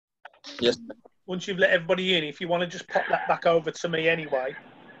Yes. Once you've let everybody in, if you want to just pop that back over to me anyway.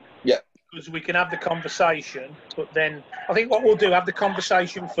 Yeah. Because we can have the conversation, but then I think what we'll do, have the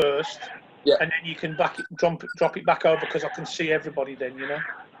conversation first. Yeah. And then you can drop it back over because I can see everybody then, you know.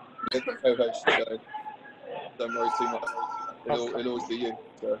 Yeah, co-host, so don't worry too much. It'll always be you.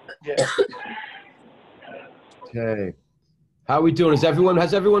 So. Yeah. Okay. How are we doing?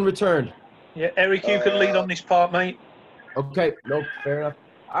 Has everyone returned? Yeah, Eric, you can lead on this part, mate. Okay. No, fair enough.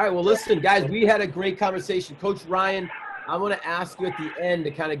 All right. Well, listen, guys, we had a great conversation. Coach Ryan, I want to ask you at the end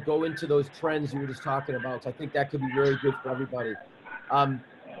to kind of go into those trends you were just talking about. So I think that could be very good for everybody.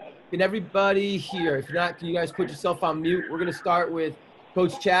 Can everybody hear? If not, can you guys put yourself on mute? We're going to start with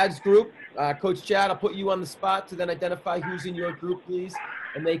Coach Chad's group. Coach Chad, I'll put you on the spot to then identify who's in your group, please.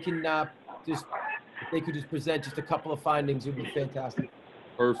 And they can if they could just present just a couple of findings, it would be fantastic.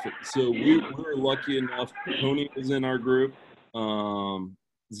 Perfect. So we were lucky enough. Tony was in our group.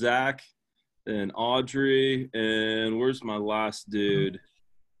 Zach and Audrey. And where's my last dude?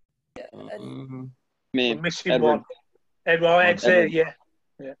 Me. I'm missing one. Edward, yeah.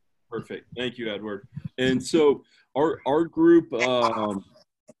 Perfect. Thank you, Edward. And so our group,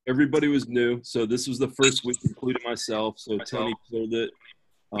 everybody was new. So this was the first week, including myself. So Tony killed it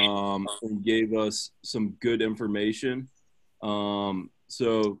and gave us some good information.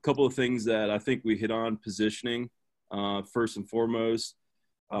 So a couple of things that I think we hit on: positioning, first and foremost.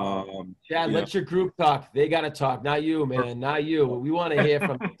 Chad, let your group talk. They got to talk, not you, man, not you. We want to hear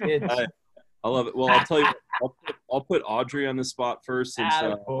from the kids. I love it. Well, I'll tell you, I'll put Audrey on the spot first. Since,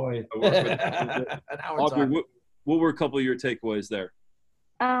 boy. Audrey, what were a couple of your takeaways there?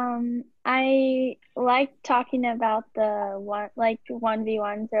 I like talking about the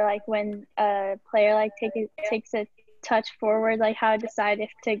 1v1s, or like when a player like takes a touch forward, like how to decide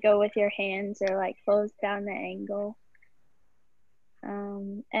if to go with your hands or like close down the angle.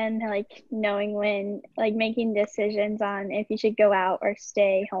 And like knowing when, like making decisions on if you should go out or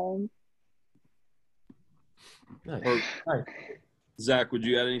stay home. Nice. Zach, would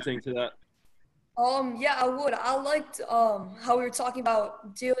you add anything to that? Yeah, I would. I liked how we were talking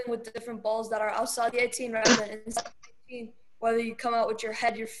about dealing with the different balls that are outside the 18 rather than inside the 18. Whether you come out with your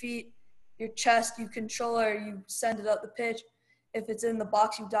head, your feet, your chest, you control it, or you send it up the pitch. If it's in the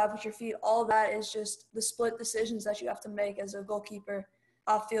box, you dive with your feet. All that is just the split decisions that you have to make as a goalkeeper.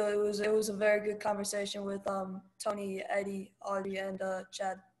 I feel it was a very good conversation with Tony, Eddie, Audrey, and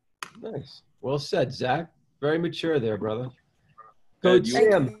Chad. Nice. Well said, Zach. Very mature there, brother. Coach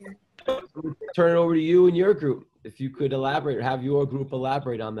Sam, turn it over to you and your group. If you could elaborate, have your group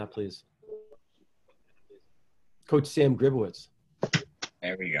elaborate on that, please. Coach Sam Gribowitz.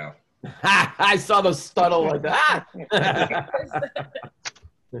 There we go. I saw the startle like that.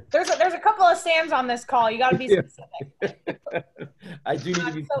 There's a couple of Sams on this call. You got to be specific. I do need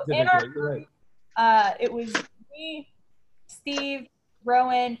to be specific. In our group, it was me, Steve,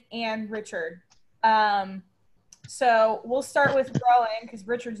 Rowan, and Richard. So we'll start with Rowan because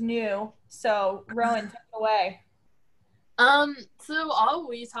Richard's new. So Rowan, take it away. So all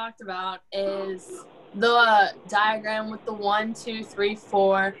we talked about is the diagram with the 1, 2, 3,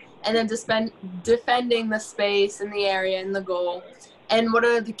 4, and then defending the space in the area in the goal. And what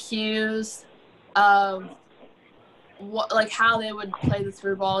are the cues of what, like how they would play the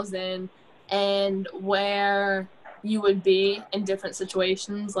through balls in, and where you would be in different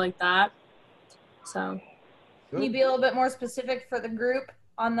situations like that. So, can you be a little bit more specific for the group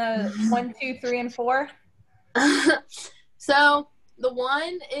on the 1, 2, 3, and 4? So the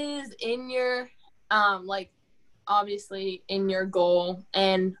 1 is in your, like obviously in your goal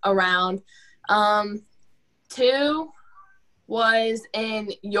and around. 2 was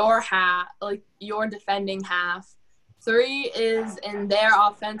in your half, like your defending half. 3 is in their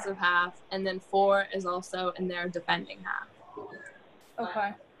offensive half, and then 4 is also in their defending half.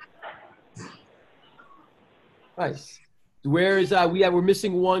 Okay. Nice. Where is we're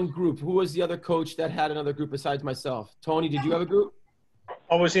missing one group. Who was the other coach that had another group besides myself? Tony, did you have a group?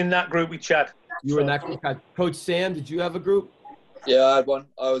 I was in that group with Chad. You were in that group. Coach Sam, did you have a group? Yeah, I had one.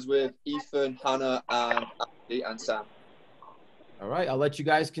 I was with Ethan, Hannah, and Andy and Sam. All right, I'll let you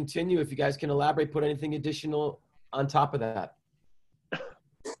guys continue. If you guys can elaborate, put anything additional on top of that.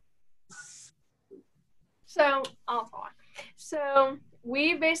 So, I'll talk. So,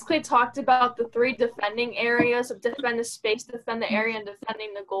 we basically talked about the 3 defending areas of defend the space, defend the area, and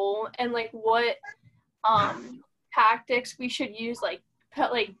defending the goal, and like what tactics we should use, like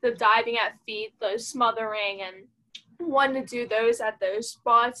the diving at feet, the smothering, and when to do those at those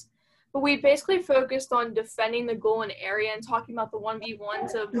spots. But we basically focused on defending the goal and area and talking about the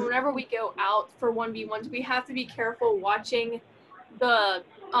 1v1s of whenever we go out for 1v1s, we have to be careful watching the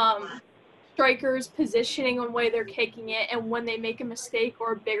strikers' positioning on where they're kicking it, and when they make a mistake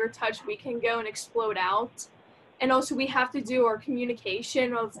or a bigger touch, we can go and explode out. And also we have to do our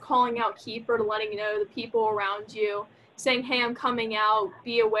communication of calling out keeper to letting you know the people around you, saying, hey, I'm coming out,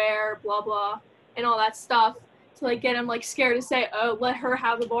 be aware, blah, blah, and all that stuff. To like get him like scared to say, oh, let her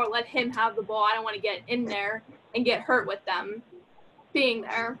have the ball, let him have the ball. I don't want to get in there and get hurt with them being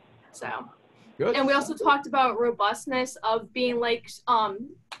there. So Good. And we also talked about robustness of being like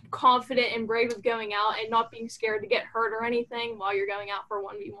confident and brave of going out and not being scared to get hurt or anything while you're going out for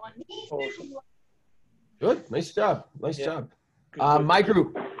 1v1. Awesome. Good. Nice job. Nice Yeah. job. Good. My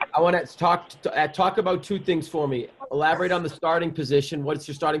group, I want to talk about two things for me. Elaborate on the starting position. What's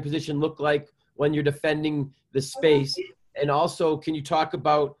your starting position look like when you're defending the space? And also, can you talk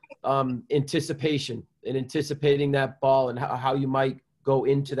about anticipation and anticipating that ball and how you might go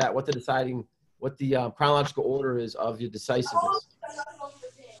into that, what the chronological order is of your decisiveness?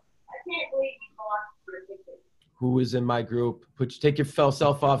 Who is in my group? Take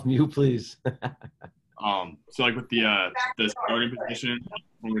yourself off mute, please. So like with the starting position,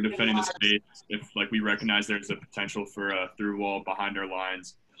 when we're defending the space, if like we recognize there's a potential for a through wall behind our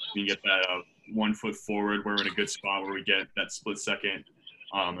lines, we can get that 1 foot forward. We're in a good spot where we get that split second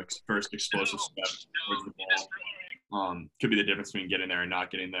first explosive step towards the ball. Could be the difference between getting there and not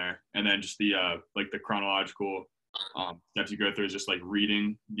getting there. And then just the like the chronological steps you go through is just like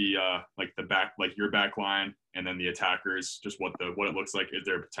reading the like the back, like your back line, and then the attackers, just what it looks like. Is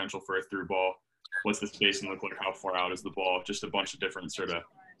there a potential for a through ball? What's the spacing look like? How far out is the ball? Just a bunch of different sort of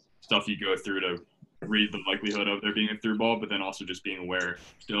stuff you go through to read the likelihood of there being a through ball, but then also just being aware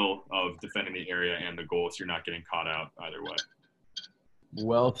still of defending the area and the goal so you're not getting caught out either way.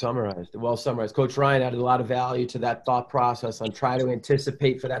 Well summarized. Well summarized. Coach Ryan added a lot of value to that thought process on trying to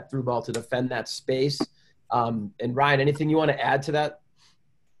anticipate for that through ball to defend that space. And Ryan, anything you want to add to that?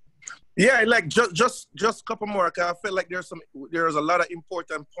 Yeah, like just a couple more. Cause I feel like there's a lot of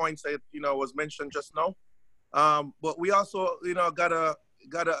important points that was mentioned just now. But we also gotta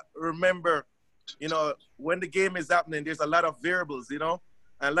remember, when the game is happening, there's a lot of variables, and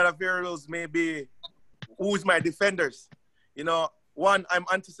a lot of variables may be who's my defenders. One, I'm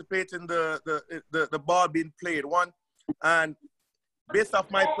anticipating the ball being played. One, and based off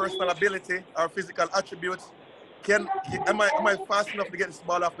my personal ability or physical attributes, am I fast enough to get this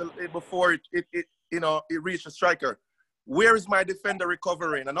ball off before it reaches the striker? Where is my defender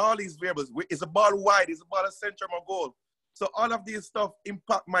recovering? And all these variables. Is the ball wide? Is the ball a center of my goal? So all of these stuff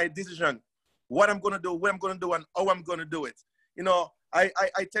impact my decision. What I'm gonna do, when I'm gonna do, and how I'm gonna do it.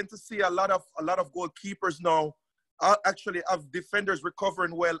 I tend to see a lot of goalkeepers now actually have defenders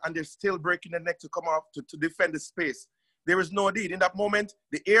recovering well, and they're still breaking the neck to come up to defend the space. There is no need. In that moment,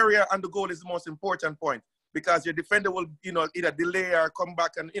 the area and the goal is the most important point, because your defender will, either delay or come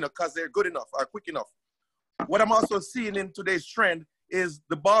back and, because they're good enough or quick enough. What I'm also seeing in today's trend is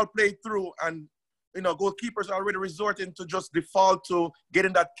the ball played through, and, goalkeepers are already resorting to just default to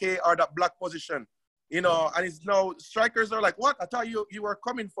getting that K or that black position, and it's now strikers are like, what? I thought you were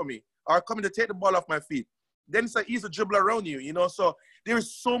coming for me or coming to take the ball off my feet. Then it's an easy dribble around you, so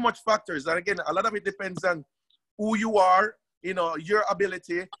there's so much factors. And again, a lot of it depends on who you are, your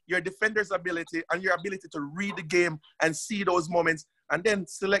ability, your defender's ability, and your ability to read the game and see those moments, and then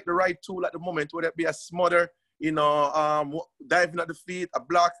select the right tool at the moment, whether it be a smother, diving at the feet, a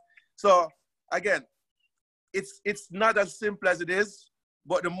block. So again, it's not as simple as it is,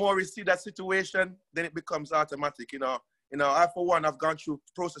 but the more we see that situation, then it becomes automatic. I for one, I've gone through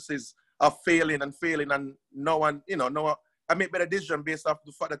processes of failing, and I make better decisions based off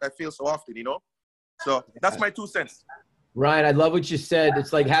the fact that I fail so often. So that's my 2 cents. Ryan, I love what you said.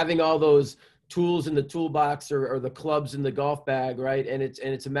 It's like having all those tools in the toolbox or the clubs in the golf bag, right? And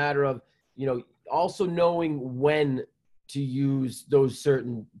it's a matter of, also knowing when to use those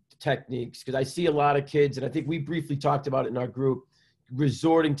certain techniques. Because I see a lot of kids, and I think we briefly talked about it in our group,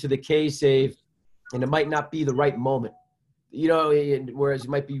 resorting to the K save, and it might not be the right moment. Whereas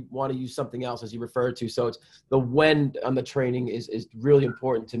you might want to use something else, as you referred to. So it's the when on the training is really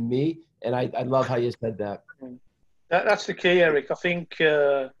important to me, and I love how you said that. That's the key, Eric. I think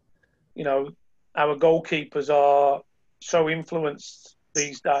our goalkeepers are so influenced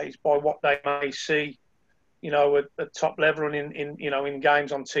these days by what they may see, at top level and in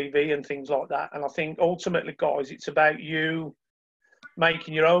games on TV and things like that. And I think ultimately, guys, it's about you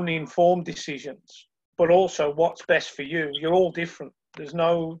making your own informed decisions, but also what's best for you. You're all different. There's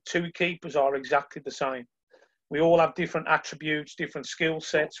no two keepers are exactly the same. We all have different attributes, different skill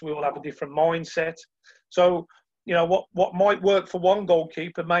sets. We all have a different mindset. So, what might work for one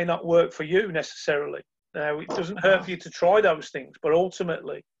goalkeeper may not work for you necessarily. Now, it doesn't hurt for you to try those things, but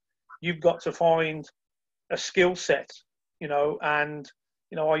ultimately, you've got to find a skill set, you know, and,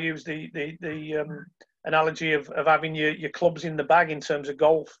 you know, I use the analogy of having your clubs in the bag in terms of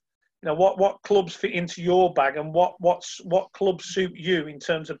golf. You know, what clubs fit into your bag, and what clubs suit you in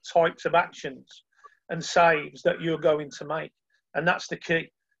terms of types of actions and saves that you're going to make. And that's the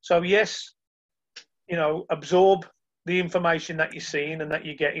key. So yes, you know, absorb the information that you're seeing and that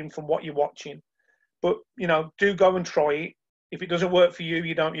you're getting from what you're watching. But, you know, do go and try it. If it doesn't work for you,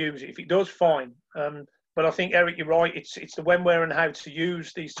 you don't use it. If it does, fine. But I think, Eric, you're right. It's the when, where, and how to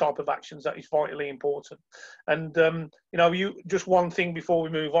use these type of actions that is vitally important. And, you know, just one thing before we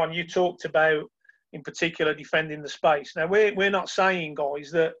move on. You talked about, in particular, defending the space. Now, we're not saying,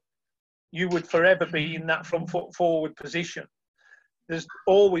 guys, that you would forever be in that front foot forward position. There's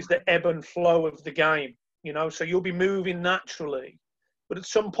always the ebb and flow of the game, you know, so you'll be moving naturally. But at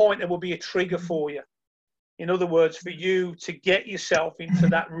some point, there will be a trigger for you. In other words, for you to get yourself into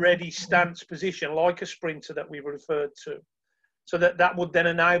that ready stance position, like a sprinter that we referred to, so that would then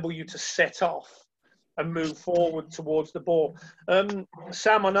enable you to set off and move forward towards the ball.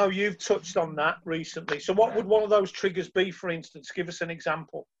 Sam, I know you've touched on that recently. So what would one of those triggers be, for instance? Give us an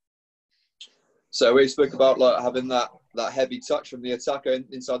example. So we spoke about like having that heavy touch from the attacker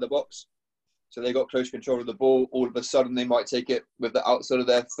inside the box. So they got close control of the ball. All of a sudden, they might take it with the outside of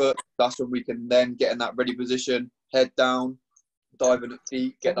their foot. That's when we can then get in that ready position, head down, dive in at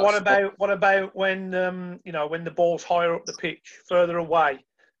feet. What about when you know, when the ball's higher up the pitch, further away,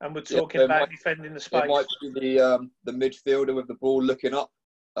 and we're talking about defending the space? It might be the midfielder with the ball looking up,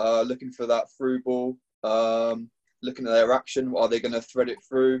 looking for that through ball, looking at their action. Are they going to thread it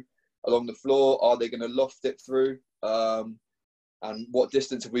through along the floor? Are they going to loft it through? And what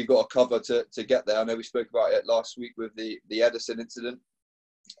distance have we got to cover to get there? I know we spoke about it last week with the Edison incident.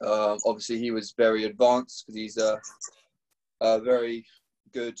 Obviously, he was very advanced because he's a very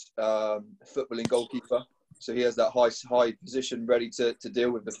good footballing goalkeeper. So he has that high position ready to deal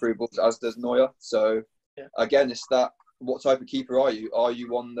with the through balls, as does Neuer. So again, it's that, what type of keeper are you? Are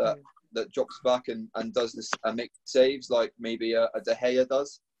you one that drops back and does this and makes saves like maybe a De Gea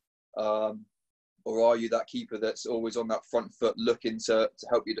does? Or are you that keeper that's always on that front foot looking to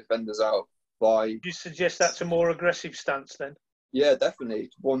help your defenders out by... Do you suggest that's a more aggressive stance then? Yeah,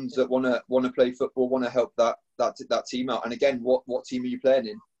 definitely. Ones that want to play football, want to help that team out. And again, what team are you playing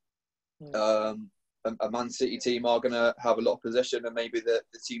in? A Man City team are going to have a lot of possession, and maybe the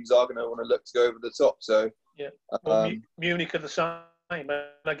teams are going to want to look to go over the top. So yeah, well, Munich are the same. And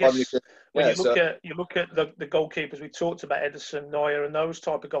I guess when you look at the goalkeepers we talked about, Edison, Neuer, and those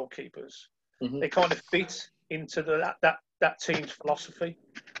type of goalkeepers, they kind of fit into that team's philosophy.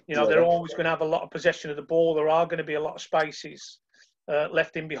 You know, they're always going to have a lot of possession of the ball. There are going to be a lot of spaces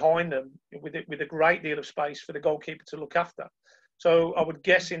left in behind them with a great deal of space for the goalkeeper to look after. So I would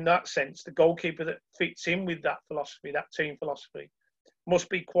guess in that sense, the goalkeeper that fits in with that philosophy, that team philosophy, must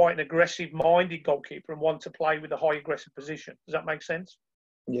be quite an aggressive-minded goalkeeper and want to play with a high aggressive position. Does that make sense?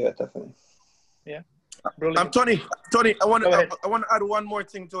 Yeah, definitely. Yeah. Brilliant. Tony, I want to add one more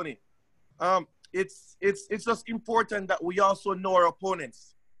thing, Tony. It's just important that we also know our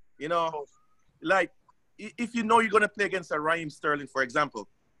opponents. You know, like if you know you're going to play against a Raheem Sterling, for example,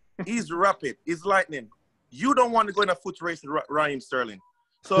 he's rapid, he's lightning. You don't want to go in a foot race with Raheem Sterling.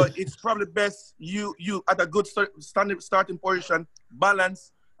 So it's probably best you at a good starting position,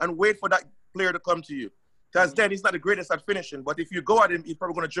 balance, and wait for that player to come to you. Because then he's not the greatest at finishing, but if you go at him, he's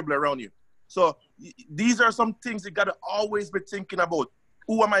probably going to dribble around you. So these are some things you got to always be thinking about.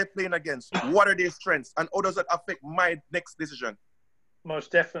 Who am I playing against? What are their strengths? And how does that affect my next decision?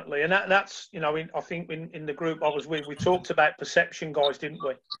 Most definitely. And that's, you know, I think in the group I was with, we talked about perception, guys, didn't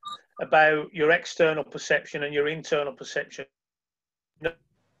we? About your external perception and your internal perception.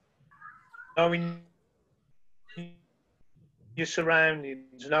 Knowing your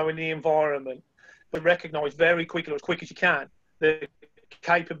surroundings, knowing the environment, but recognise very quickly, as quick as you can, the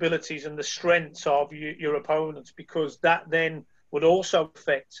capabilities and the strengths of your opponents, because that then would also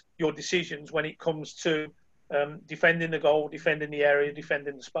affect your decisions when it comes to defending the goal, defending the area,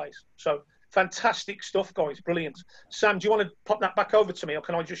 defending the space. So fantastic stuff, guys. Brilliant. Sam, do you want to pop that back over to me, or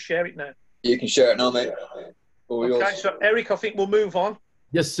can I just share it now? You can share it now, mate. Okay, so Eric, I think we'll move on.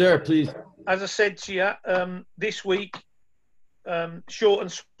 Yes, sir, please. As I said to you, this week, short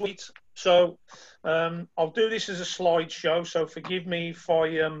and sweet. So I'll do this as a slideshow, so forgive me if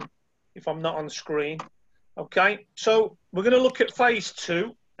I'm not on screen. Okay, so we're going to look at phase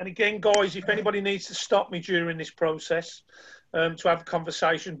 2. And again, guys, if anybody needs to stop me during this process to have a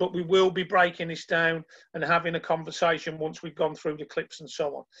conversation, but we will be breaking this down and having a conversation once we've gone through the clips and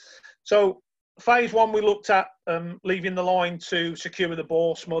so on. So phase one, we looked at leaving the line to secure the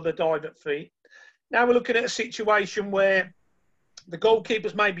ball, smother, dive at feet. Now we're looking at a situation where the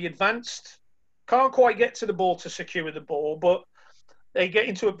goalkeepers may be advanced, can't quite get to the ball to secure the ball, but they get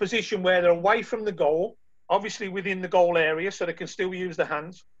into a position where they're away from the goal, obviously within the goal area, so they can still use the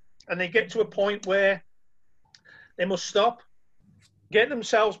hands. And they get to a point where they must stop, get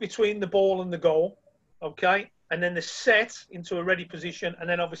themselves between the ball and the goal, okay? And then they're set into a ready position, and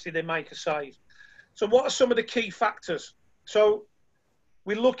then obviously they make a save. So what are some of the key factors? So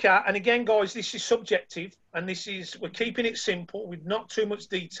we look at, and again, guys, this is subjective, and we're keeping it simple with not too much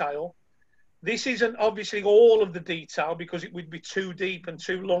detail. This isn't obviously all of the detail because it would be too deep and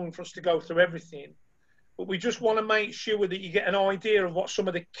too long for us to go through everything. But we just want to make sure that you get an idea of what some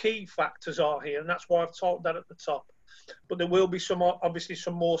of the key factors are here, and that's why I've told that at the top. But there will be obviously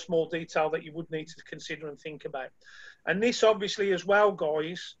some more small detail that you would need to consider and think about. And this obviously as well,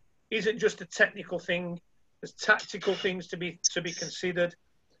 guys, isn't just a technical thing. There's tactical things to be considered.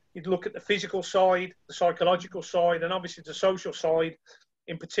 You'd look at the physical side, the psychological side, and obviously the social side,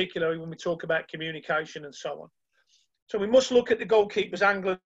 in particular when we talk about communication and so on. So we must look at the goalkeeper's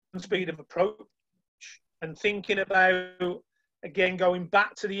angle and speed of approach, and thinking about, again, going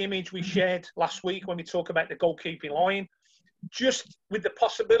back to the image we shared last week when we talk about the goalkeeping line, just with the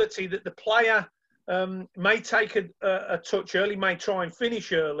possibility that the player may take a touch early, may try and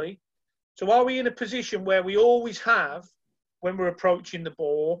finish early. So are we in a position where we always have, when we're approaching the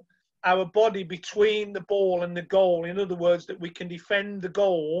ball, our body between the ball and the goal? In other words, that we can defend the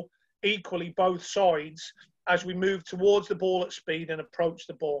goal equally both sides as we move towards the ball at speed and approach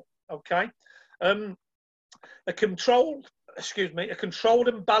the ball, okay? A controlled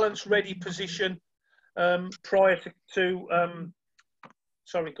and balanced ready position prior to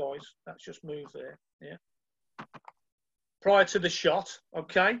sorry guys, that's just moved there, yeah. Prior to the shot,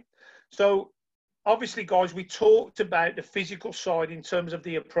 okay? So obviously guys, we talked about the physical side in terms of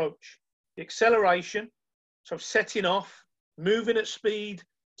the approach, the acceleration, so setting off, moving at speed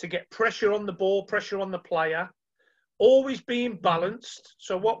to get pressure on the ball, pressure on the player, always being balanced.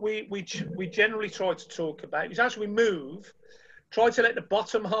 So what we generally try to talk about is as we move, try to let the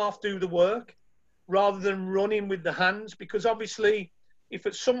bottom half do the work rather than running with the hands, because obviously if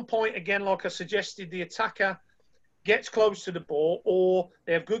at some point, again, like I suggested, the attacker gets close to the ball or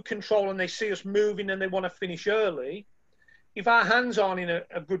they have good control and they see us moving and they want to finish early, if our hands aren't in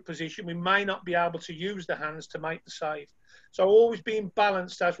a good position, we may not be able to use the hands to make the save. So always being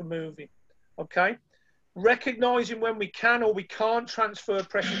balanced as we're moving, okay? Recognising when we can or we can't transfer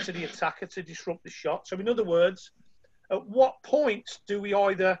pressure to the attacker to disrupt the shot. So in other words, at what point do we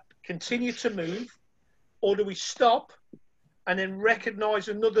either continue to move or do we stop and then recognise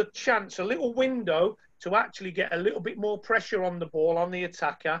another chance, a little window to actually get a little bit more pressure on the ball, on the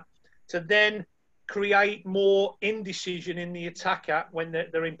attacker, to then create more indecision in the attacker when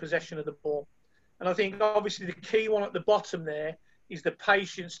they're in possession of the ball. And I think obviously the key one at the bottom there is the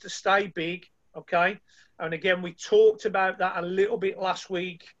patience to stay big, okay? And again, we talked about that a little bit last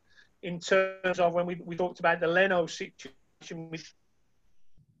week in terms of when we talked about the Leno situation with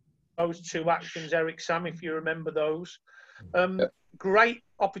those two actions, Eric, Sam, if you remember those. Great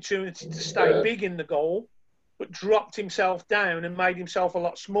opportunity to stay big in the goal, but dropped himself down and made himself a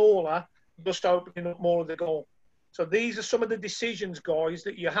lot smaller, just opening up more of the goal. So these are some of the decisions, guys,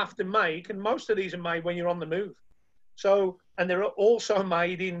 that you have to make, and most of these are made when you're on the move. So, and they're also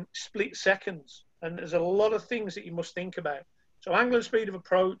made in split seconds, and there's a lot of things that you must think about. So angle and speed of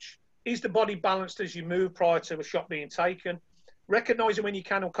approach, is the body balanced as you move prior to a shot being taken? Recognising when you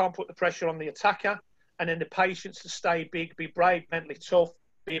can or can't put the pressure on the attacker, and then the patience to stay big, be brave, mentally tough,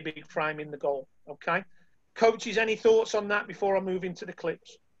 be a big frame in the goal, okay? Coaches, any thoughts on that before I move into the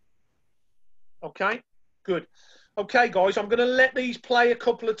clips? Okay, good. Okay, guys, I'm going to let these play a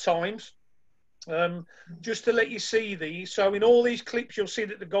couple of times just to let you see these. So in all these clips, you'll see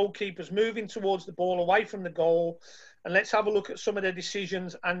that the goalkeeper's moving towards the ball, away from the goal. And let's have a look at some of their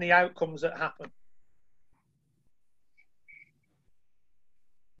decisions and the outcomes that happen.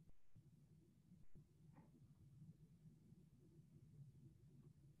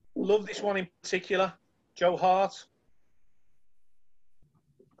 Love this one in particular, Joe Hart.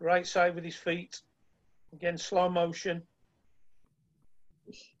 Great save with his feet. Again, slow motion.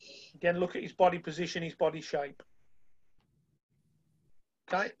 Again, look at his body position, his body shape.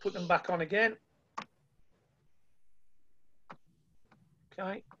 Okay, put them back on again.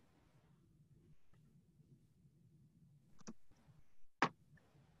 Okay.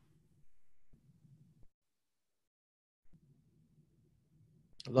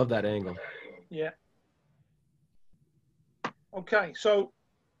 I love that angle. Yeah. Okay, so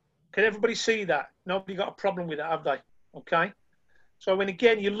Can everybody see that? Nobody got a problem with that, have they? Okay. So when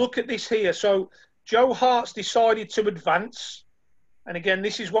again you look at this here, so Joe Hart's decided to advance, and again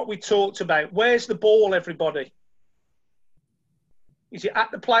this is what we talked about. Where's the ball, everybody? Is it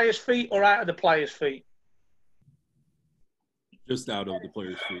at the player's feet or out of the player's feet? Just out of the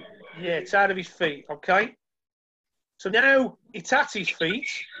player's feet. Yeah, it's out of his feet. Okay. So now it's at his feet.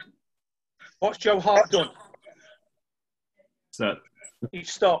 What's Joe Hart done? Set. He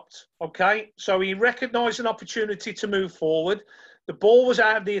stopped. Okay. So he recognised an opportunity to move forward. The ball was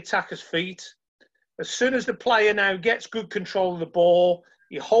out of the attacker's feet. As soon as the player now gets good control of the ball,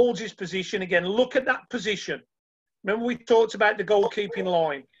 he holds his position. Again, look at that position. Remember we talked about the goalkeeping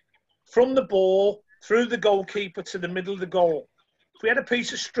line. From the ball, through the goalkeeper to the middle of the goal. If we had a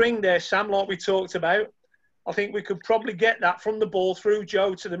piece of string there, Sam, like we talked about, I think we could probably get that from the ball through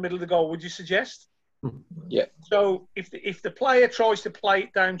Joe to the middle of the goal. Would you suggest? Yeah. So if the player tries to play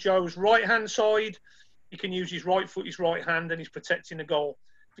it down Joe's right-hand side, he can use his right foot, his right hand, and he's protecting the goal.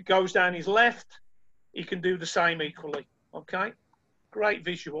 If it goes down his left, he can do the same equally. Okay? Great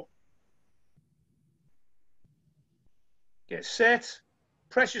visual. Gets set,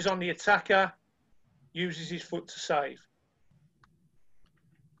 pressures on the attacker, uses his foot to save.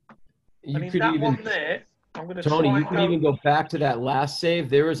 And in that one there, I'm going to Tony, you could even go back to that last save.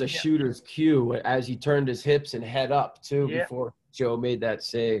 There was a shooter's cue as he turned his hips and head up, too, before Joe made that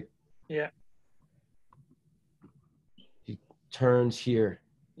save. Yeah. He turns here.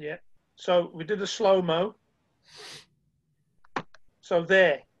 Yeah. So we did a slow-mo. So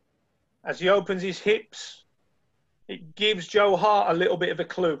there, as he opens his hips, it gives Joe Hart a little bit of a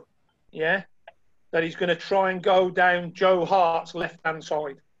clue, yeah, that he's going to try and go down Joe Hart's left-hand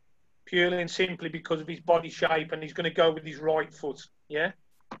side, purely and simply because of his body shape, and he's going to go with his right foot, yeah.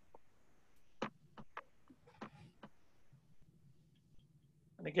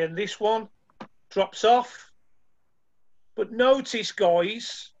 And again, this one drops off. But notice,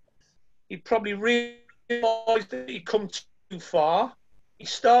 guys, he probably realised that he'd come too far. He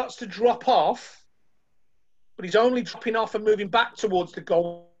starts to drop off, but he's only dropping off and moving back towards the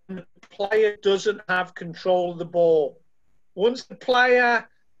goal. The player doesn't have control of the ball. Once the player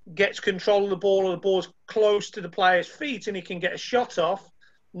gets control of the ball, or the ball's close to the player's feet and he can get a shot off,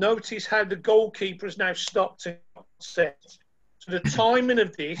 notice how the goalkeeper has now stopped and set. So the timing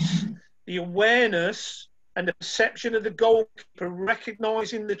of this, the awareness and the perception of the goalkeeper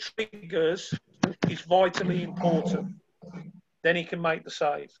recognising the triggers is vitally important. Then he can make the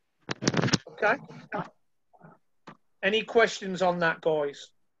save. Okay? Any questions on that,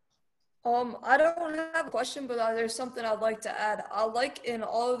 guys? I don't have a question, but there's something I'd like to add. I like in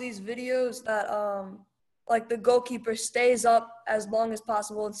all of these videos that like the goalkeeper stays up as long as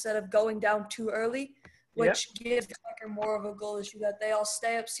possible instead of going down too early, which gives the striker more of a goal issue, that they all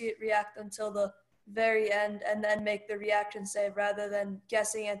stay up, see it react until the very end, and then make the reaction save rather than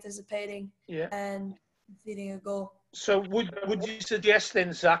guessing, anticipating, and conceding a goal. So would you suggest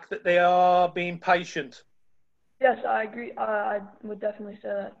then, Zach, that they are being patient? Yes, I agree. I would definitely say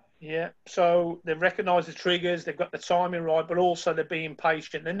that. Yeah, so they recognise the triggers, they've got the timing right, but also they're being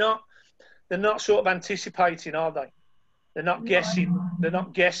patient. They're not sort of anticipating, are they? They're not guessing. They're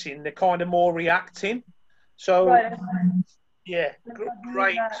not guessing. They're kind of more reacting. So, yeah,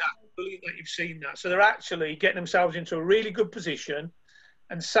 great, Zach. Brilliant that you've seen that. So they're actually getting themselves into a really good position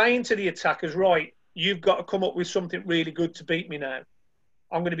and saying to the attackers, right, you've got to come up with something really good to beat me now.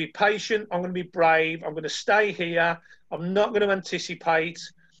 I'm going to be patient. I'm going to be brave. I'm going to stay here. I'm not going to anticipate.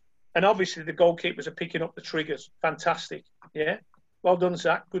 And obviously the goalkeepers are picking up the triggers. Fantastic. Yeah. Well done,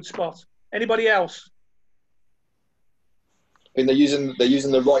 Zach. Good spot. Anybody else? I think they're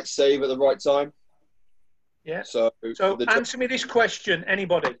using the right save at the right time. Yeah. So answer me this question,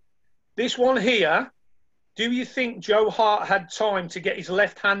 anybody. This one here, do you think Joe Hart had time to get his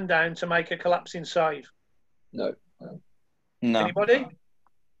left hand down to make a collapsing save? No. Anybody?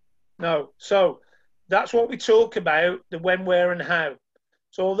 No. So that's what we talk about, the when, where and how.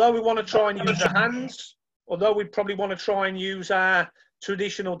 So although we want to try and use our hands, although we probably want to try and use our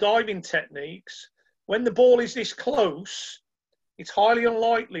traditional diving techniques, when the ball is this close, it's highly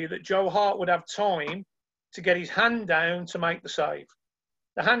unlikely that Joe Hart would have time to get his hand down to make the save.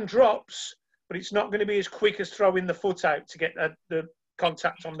 The hand drops, but it's not going to be as quick as throwing the foot out to get the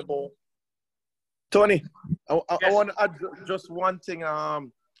contact on the ball. Tony, I want to add just one thing.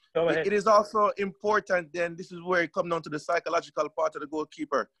 Go ahead. It is also important, then, this is where it comes down to the psychological part of the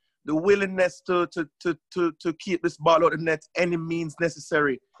goalkeeper. The willingness to keep this ball out of the net any means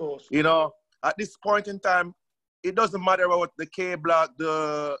necessary. Of course. You know, at this point in time, it doesn't matter about the K block,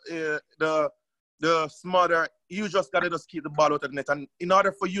 the smother. you just got to just keep the ball out of the net. And in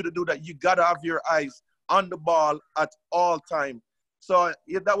order for you to do that, you got to have your eyes on the ball at all time. So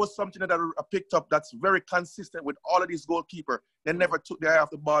yeah, that was something that I picked up that's very consistent with all of these goalkeepers. They never took their eye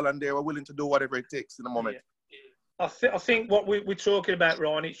off the ball, and they were willing to do whatever it takes in the moment. Yeah. I think what we're talking about,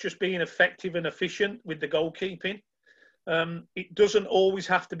 Ryan, it's just being effective and efficient with the goalkeeping. It doesn't always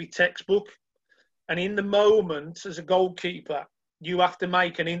have to be textbook. And in the moment, as a goalkeeper, you have to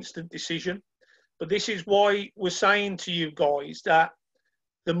make an instant decision. But this is why we're saying to you guys that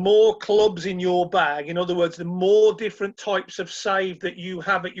the more clubs in your bag, in other words, the more different types of save that you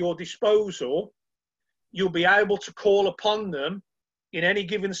have at your disposal, you'll be able to call upon them in any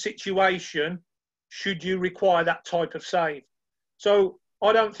given situation should you require that type of save. So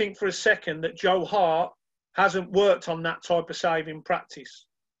I don't think for a second that Joe Hart hasn't worked on that type of save in practice.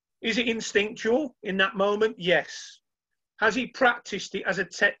 Is it instinctual in that moment? Yes. Has he practiced it as a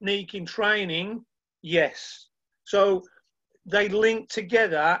technique in training? Yes. So they link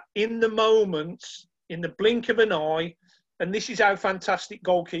together in the moment, in the blink of an eye, and this is how fantastic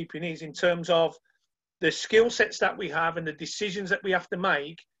goalkeeping is in terms of the skill sets that we have and the decisions that we have to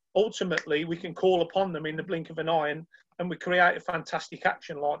make. Ultimately, we can call upon them in the blink of an eye, and we create a fantastic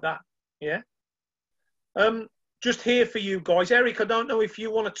action like that. Yeah. Just here for you guys. Eric, I don't know if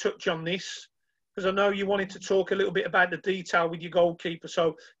you want to touch on this, because I know you wanted to talk a little bit about the detail with your goalkeeper.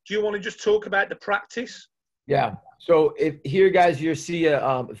 So do you want to just talk about the practice? Yeah. So if here, guys, you see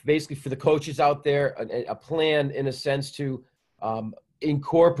basically for the coaches out there, a plan in a sense to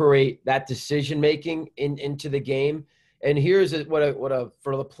incorporate that decision making into the game. And here's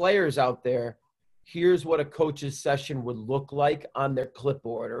for the players out there, here's what a coach's session would look like on their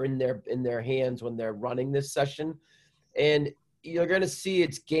clipboard or in their hands when they're running this session. And you're going to see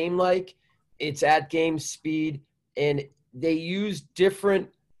it's game-like, it's at game speed, and they use different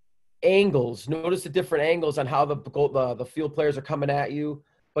angles. Notice the different angles on how the field players are coming at you,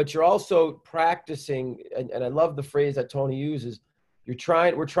 but you're also practicing, and I love the phrase that Tony uses, we're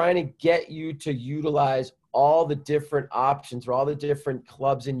trying to get you to utilize all the different options or all the different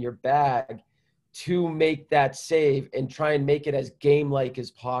clubs in your bag to make that save and try and make it as game-like as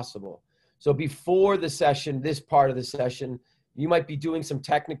possible. So before the session, this part of the session, you might be doing some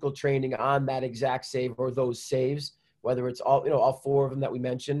technical training on that exact save or those saves, whether it's all four of them that we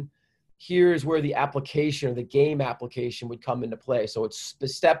mentioned. Here's where the application or the game application would come into play. So it's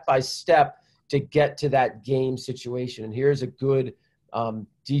step by step to get to that game situation. And here's a good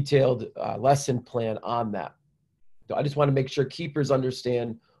detailed lesson plan on that. So I just want to make sure keepers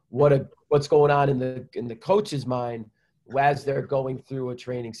understand what's going on in the coach's mind as they're going through a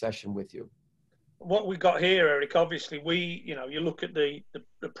training session with you. What we got here, Eric, obviously you look at the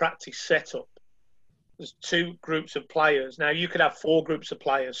practice setup. There's two groups of players. Now you could have four groups of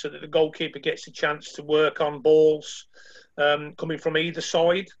players so that the goalkeeper gets a chance to work on balls coming from either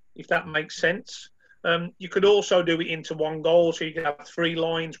side, if that makes sense. You could also do it into one goal, so you could have three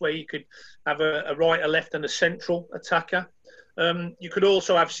lines where you could have a right, a left, and a central attacker. You could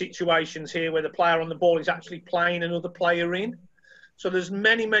also have situations here where the player on the ball is actually playing another player in. So there's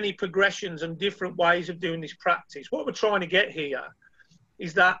many, many progressions and different ways of doing this practice. What we're trying to get here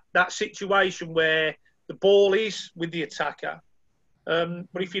is that situation where the ball is with the attacker. But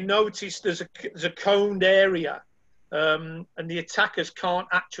if you notice, there's a coned area, and the attackers can't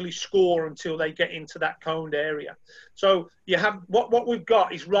actually score until they get into that coned area. So you have what we've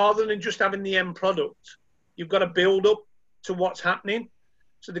got is, rather than just having the end product, you've got to build up to what's happening.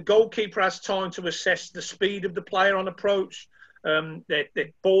 So the goalkeeper has time to assess the speed of the player on approach, their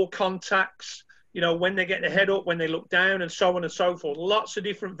ball contacts, when they get their head up, when they look down, and so on and so forth. Lots of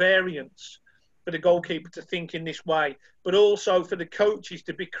different variants for the goalkeeper to think in this way, but also for the coaches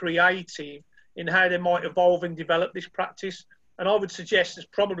to be creative in how they might evolve and develop this practice. And I would suggest there's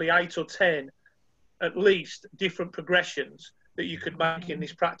probably 8 or 10, at least, different progressions that you could make in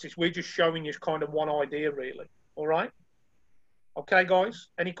this practice. We're just showing you kind of one idea, really. All right? Okay, guys,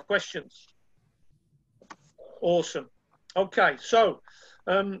 any questions? Awesome. Okay, so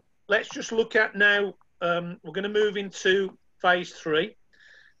let's just look at now, we're going to move into phase 3,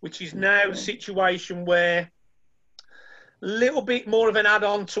 which is now the situation where a little bit more of an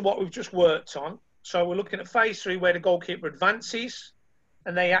add-on to what we've just worked on. So we're looking at phase 3 where the goalkeeper advances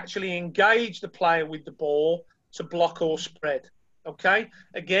and they actually engage the player with the ball to block or spread. Okay,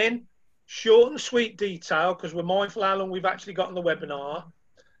 again, short and sweet detail, because we're mindful how long we've actually got on the webinar.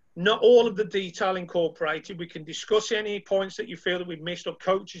 Not all of the detail incorporated. We can discuss any points that you feel that we've missed, or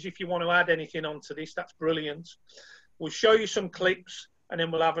coaches, if you want to add anything onto this, that's brilliant. We'll show you some clips and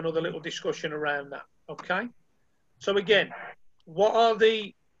then we'll have another little discussion around that. Okay. So again, what are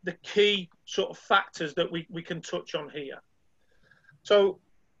the the key sort of factors that we can touch on here. So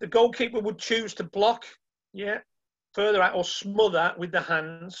the goalkeeper would choose to block, further out, or smother with the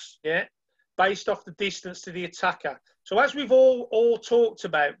hands, based off the distance to the attacker. So as we've all talked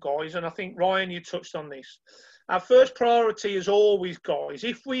about, guys, and I think, Ryan, you touched on this, our first priority is always, guys,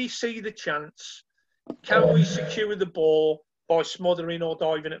 if we see the chance, can we secure the ball by smothering or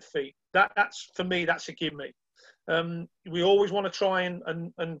diving at feet? That's for me, that's a give me. We always want to try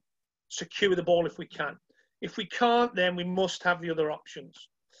and secure the ball if we can. If we can't, then we must have the other options.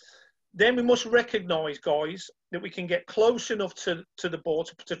 Then we must recognise, guys, that we can get close enough to the ball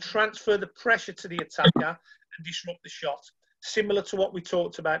to transfer the pressure to the attacker and disrupt the shot, similar to what we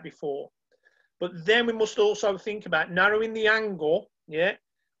talked about before. But then we must also think about narrowing the angle,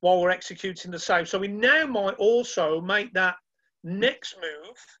 while we're executing the save. So we now might also make that next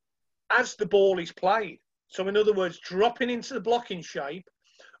move as the ball is played. So in other words, dropping into the blocking shape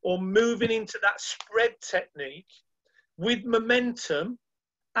or moving into that spread technique with momentum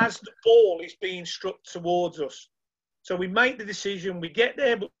as the ball is being struck towards us. So we make the decision, we get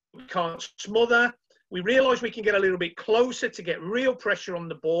there, but we can't smother. We realise we can get a little bit closer to get real pressure on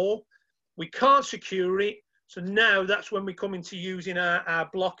the ball. We can't secure it. So now that's when we come into using our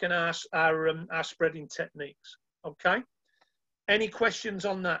block and our spreading techniques. Okay? Any questions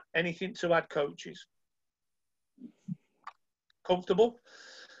on that? Anything to add, coaches? Comfortable?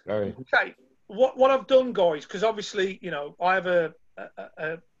 All right. Okay. What I've done, guys, because obviously, I have a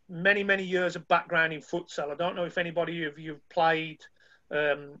many years of background in futsal. I don't know if anybody of you have played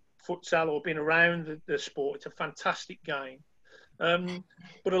futsal or been around the sport. It's a fantastic game.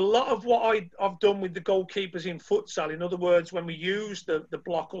 But a lot of what I've done with the goalkeepers in futsal, in other words, when we use the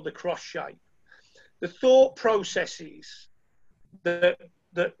block or the cross shape, the thought processes that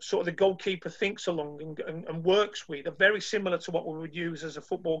sort of the goalkeeper thinks along and works with are very similar to what we would use as a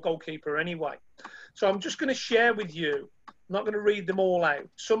football goalkeeper anyway. So I'm just going to share with you, I'm not going to read them all out,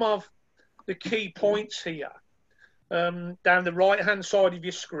 some of the key points here. Down the right-hand side of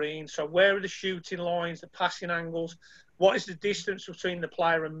your screen, so where are the shooting lines, the passing angles, what is the distance between the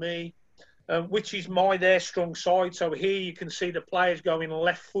player and me, which is their strong side. So here you can see the player's going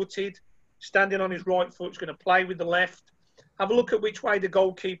left-footed, standing on his right foot, is going to play with the left. Have a look at which way the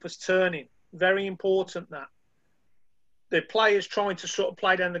goalkeeper's turning. Very important that. The player's trying to sort of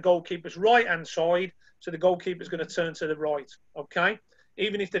play down the goalkeeper's right-hand side, so the goalkeeper's going to turn to the right, okay?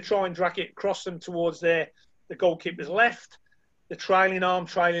 Even if they try and drag it across them towards the goalkeeper's left, the trailing arm,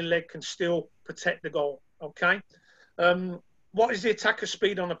 trailing leg can still protect the goal, okay? What is the attacker's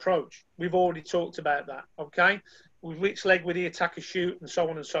speed on approach? We've already talked about that, okay? With which leg would the attacker shoot and so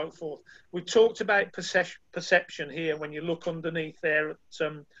on and so forth. We've talked about perception here when you look underneath there at,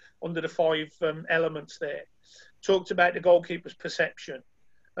 under the 5 elements there. Talked about the goalkeeper's perception.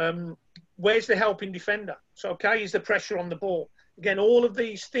 Where's the helping defender? So, okay, is the pressure on the ball? Again, all of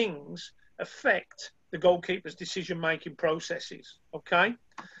these things affect the goalkeeper's decision-making processes, okay?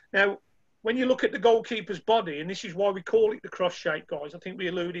 Now, when you look at the goalkeeper's body, and this is why we call it the cross shape, guys, I think we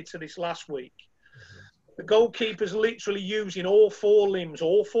alluded to this last week. The goalkeeper's literally using all 4 limbs,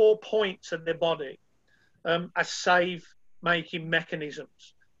 all 4 points of their body as save-making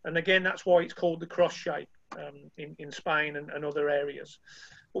mechanisms. And again, that's why it's called the cross shape in Spain and other areas.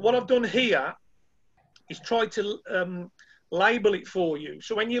 But what I've done here is try to label it for you.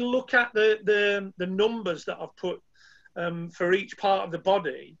 So when you look at the numbers that I've put for each part of the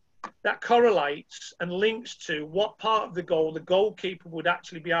body, that correlates and links to what part of the goal the goalkeeper would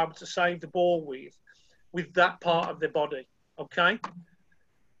actually be able to save the ball with that part of their body, okay?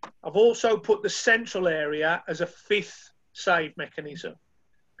 I've also put the central area as a 5th save mechanism,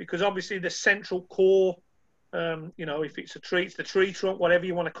 because obviously the central core, if it's the tree trunk, whatever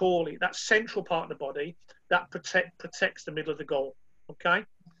you want to call it, that central part of the body, that protects the middle of the goal, okay?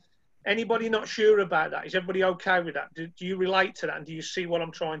 Anybody not sure about that? Is everybody okay with that? Do you relate to that? And do you see what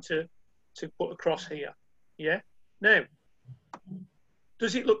I'm trying to put across here? Yeah? Now,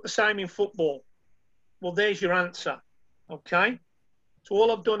 does it look the same in football? Well, there's your answer, okay? So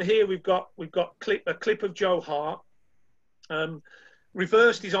all I've done here, we've got a clip of Joe Hart.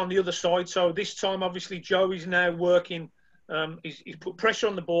 Reversed is on the other side. So this time, obviously, Joe is now working. He's put pressure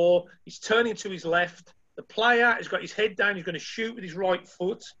on the ball. He's turning to his left. The player has got his head down. He's going to shoot with his right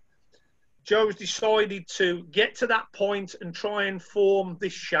foot. Joe's decided to get to that point and try and form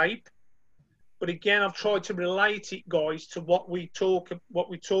this shape. But again, I've tried to relate it, guys, to what we talked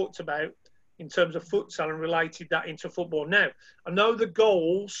about in terms of futsal and related that into football. Now, I know the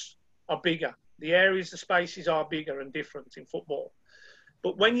goals are bigger. The areas, the spaces are bigger and different in football.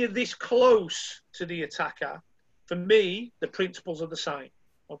 But when you're this close to the attacker, for me, the principles are the same,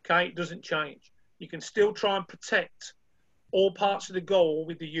 Okay, it doesn't change. You can still try and protect all parts of the goal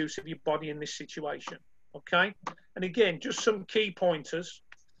with the use of your body in this situation. Okay, and again, just some key pointers: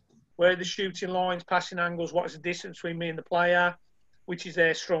 where are the shooting lines, passing angles, what is the distance between me and the player, which is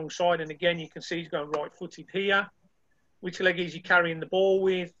their strong side, and again, you can see he's going right-footed here. Which leg is he carrying the ball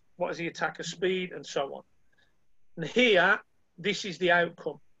with? What is the attacker's speed, and so on. And here, this is the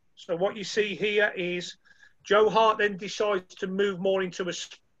outcome. So what you see here is Joe Hart then decides to move more into a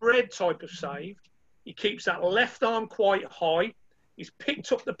spread type of save. He keeps that left arm quite high. He's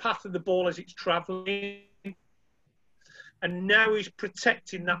picked up the path of the ball as it's travelling. And now he's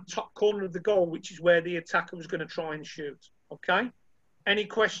protecting that top corner of the goal, which is where the attacker was going to try and shoot. Okay? Any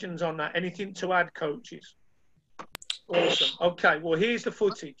questions on that? Anything to add, coaches? Awesome. Okay, well, here's the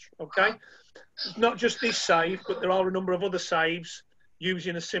footage. Okay? It's not just this save, but there are a number of other saves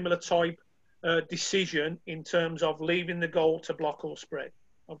using a similar type decision in terms of leaving the goal to block or spread.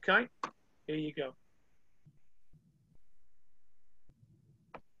 Okay? Here you go.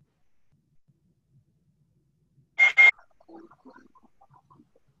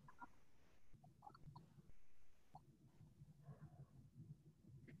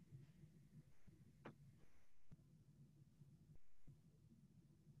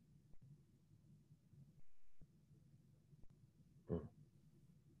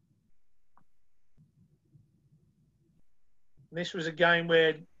 This was a game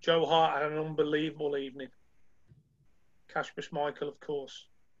where Joe Hart had an unbelievable evening. Kasper Schmeichel, of course,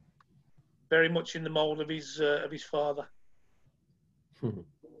 very much in the mould of his father.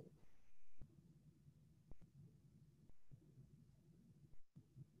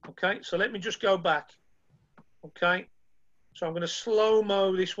 Okay, so let me just go back. Okay, so I'm going to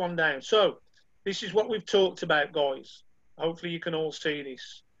slow-mo this one down. So this is what we've talked about, guys. Hopefully you can all see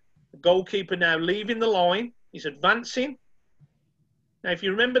this. The goalkeeper now leaving the line. He's advancing. Now, if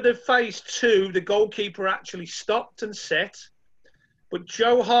you remember the phase 2, the goalkeeper actually stopped and set. But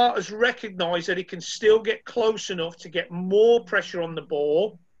Joe Hart has recognised that he can still get close enough to get more pressure on the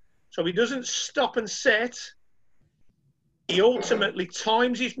ball. So he doesn't stop and set. He ultimately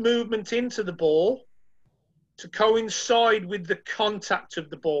times his movement into the ball to coincide with the contact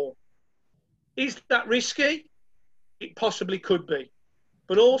of the ball. Is that risky? It possibly could be.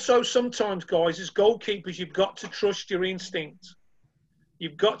 But also sometimes, guys, as goalkeepers, you've got to trust your instinct.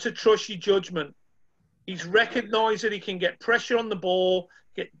 You've got to trust your judgment. He's recognised that he can get pressure on the ball,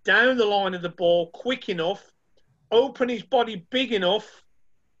 get down the line of the ball quick enough, open his body big enough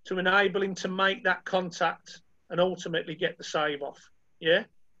to enable him to make that contact and ultimately get the save off. Yeah?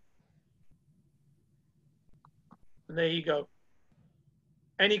 And there you go.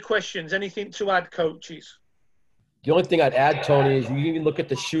 Any questions? Anything to add, coaches? The only thing I'd add, Tony, is you even look at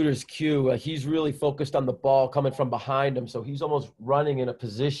the shooter's cue. He's really focused on the ball coming from behind him. So he's almost running in a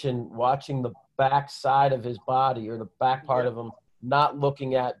position, watching the back side of his body or the back part of him, not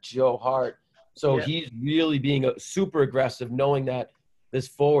looking at Joe Hart. So he's really being super aggressive, knowing that this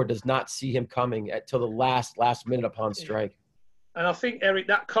forward does not see him coming till the last minute upon strike. And I think, Eric,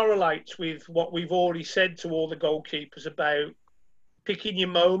 that correlates with what we've already said to all the goalkeepers about picking your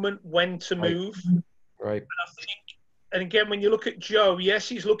moment, when to move. Right. And again, when you look at Joe, yes,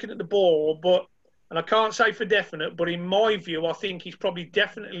 he's looking at the ball, but, and I can't say for definite, but in my view, I think he's probably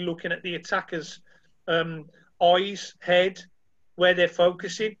definitely looking at the attacker's eyes, head, where they're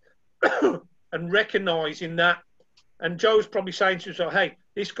focusing, and recognising that. And Joe's probably saying to himself, hey,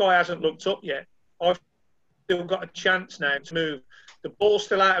 this guy hasn't looked up yet. I've still got a chance now to move. The ball's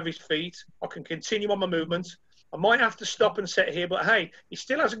still out of his feet. I can continue on my movement. I might have to stop and set here, but hey, he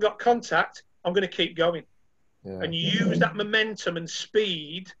still hasn't got contact. I'm going to keep going. Yeah. And use that momentum and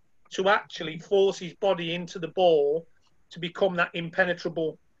speed to actually force his body into the ball to become that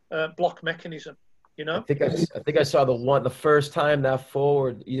impenetrable block mechanism. You know, I think I saw the first time that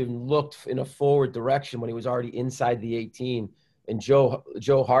forward even looked in a forward direction when he was already inside the 18, and Joe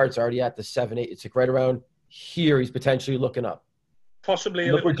Hart's already at the 7-8. It's like right around here. He's potentially looking up.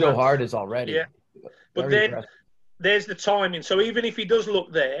 Possibly. Look where Joe Hart is already. Yeah, but then there's the timing. So even if he does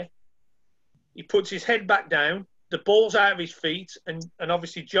look there, he puts his head back down, the ball's out of his feet, and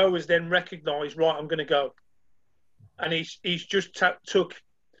obviously Joe has then recognised, right, I'm going to go. And he's just took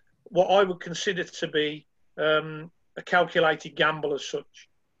what I would consider to be a calculated gamble as such,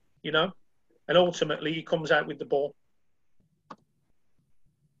 you know? And ultimately he comes out with the ball.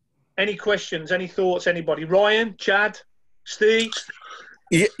 Any questions, any thoughts, anybody? Ryan, Chad, Steve?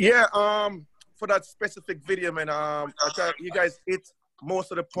 Yeah, for that specific video, man, I thought you guys hit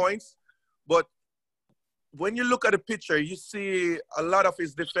most of the points. But when you look at the picture, you see a lot of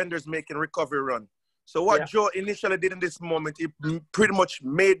his defenders making recovery run. So what Joe initially did in this moment, he pretty much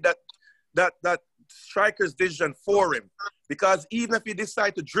made that striker's decision for him. Because even if he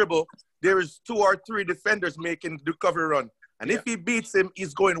decides to dribble, there is 2 or 3 defenders making the recovery run. And if he beats him,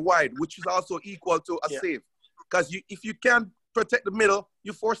 he's going wide, which is also equal to a save. Because if you can't protect the middle,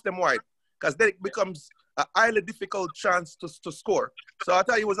 you force them wide. Because then it becomes a highly difficult chance to score. So I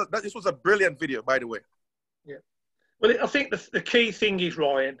tell you, this was a brilliant video, by the way. Yeah. Well, I think the key thing is,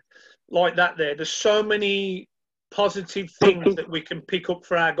 Ryan, like that there's so many positive things that we can pick up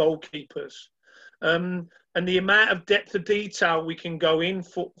for our goalkeepers. And the amount of depth of detail we can go in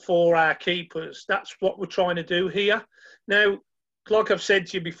for our keepers, that's what we're trying to do here. Now, like I've said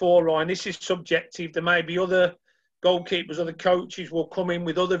to you before, Ryan, this is subjective. There may be other goalkeepers, other coaches will come in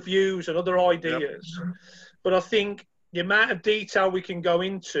with other views and other ideas. But I think the amount of detail we can go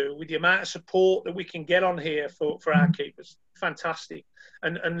into with the amount of support that we can get on here for our keepers, fantastic.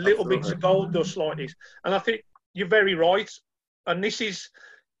 And little bits of gold dust like this. And I think you're very right. And this is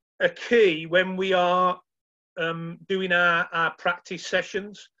a key when we are doing our practice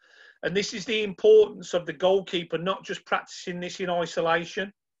sessions. And this is the importance of the goalkeeper, not just practicing this in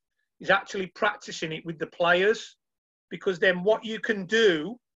isolation, is actually practicing it with the players. Because then what you can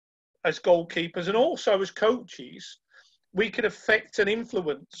do as goalkeepers and also as coaches, we can affect and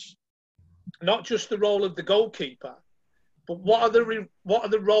influence not just the role of the goalkeeper, but what are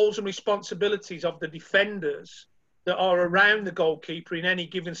the roles and responsibilities of the defenders that are around the goalkeeper in any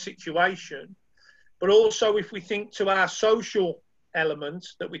given situation. But also, if we think to our social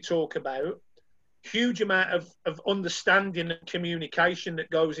elements that we talk about, huge amount of understanding and communication that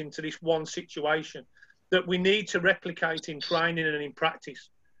goes into this one situation that we need to replicate in training and in practice.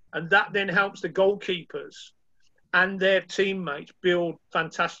 And that then helps the goalkeepers and their teammates build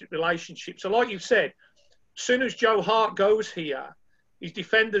fantastic relationships. So like you've said, as soon as Joe Hart goes here, his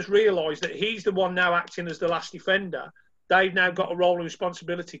defenders realise that he's the one now acting as the last defender. They've now got a role and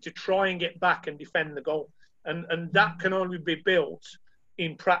responsibility to try and get back and defend the goal. And that can only be built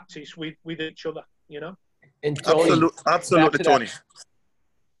in practice with each other, you know? And Tony, absolutely, Tony.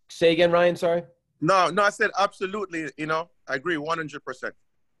 Say again, Ryan, sorry? No, I said absolutely, you know, I agree 100%.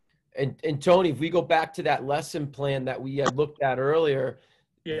 And Tony, if we go back to that lesson plan that we had looked at earlier,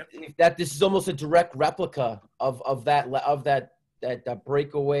 this is almost a direct replica of that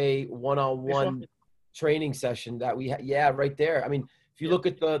breakaway one-on-one training session that we had. Yeah, right there. I mean, if you look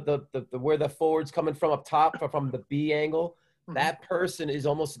at the where the forward's coming from up top, or from the B angle, that person is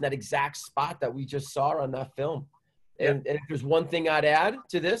almost in that exact spot that we just saw on that film. And if there's one thing I'd add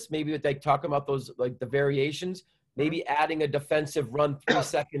to this, maybe with like talking about those, like the variations, maybe adding a defensive run 3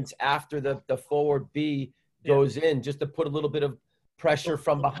 seconds after the forward B goes in, just to put a little bit of pressure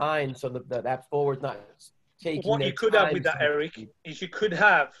from behind, so that forward's not taking. What you could have with that, Eric, is you could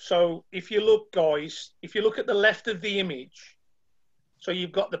have. So if you look, guys, if you look at the left of the image, so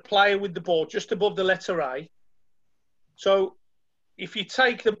you've got the player with the ball just above the letter A. So if you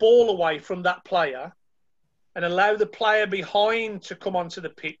take the ball away from that player and allow the player behind to come onto the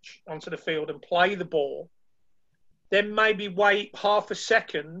pitch, onto the field and play the ball, then maybe wait half a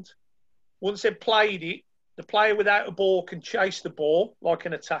second. Once they've played it, the player without a ball can chase the ball like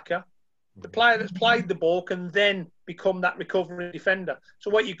an attacker. The player that's played the ball can then become that recovery defender. So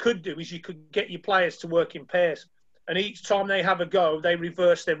what you could do is you could get your players to work in pairs. And each time they have a go, they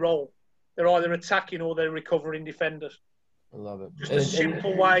reverse their role. They're either attacking or they're recovering defenders. I love it. Just a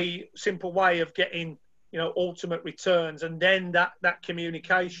simple way of getting, you know, ultimate returns. And then that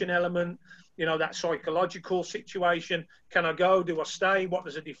communication element, you know, that psychological situation. Can I go? Do I stay? What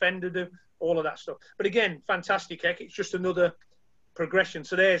does a defender do? All of that stuff. But again, fantastic, Ek. It's just another progression.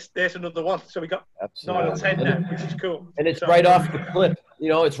 So there's another one. So we got 9 or 10 now, which is cool. And it's right off the clip. You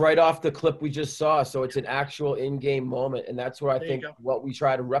know, it's right off the clip we just saw. So it's an actual in-game moment. And that's where I think what we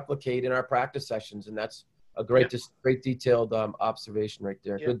try to replicate in our practice sessions. And that's a great detailed observation right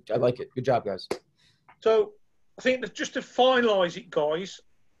there. Good. I like it. Good job, guys. So I think that just to finalise it, guys,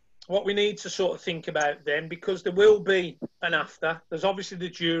 what we need to sort of think about then, because there will be an after. There's obviously the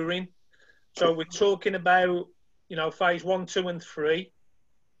during. So we're talking about, you know, phase 1, 2, and 3.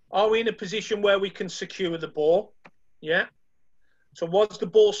 Are we in a position where we can secure the ball? Yeah. So was the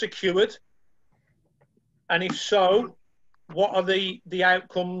ball secured? And if so, what are the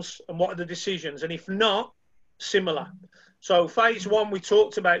outcomes and what are the decisions? And if not, similar. So phase 1, we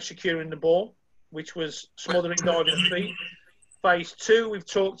talked about securing the ball, which was smothering, diving, and feet. Phase 2, we've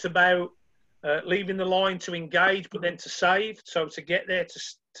talked about leaving the line to engage, but then to save. So to get there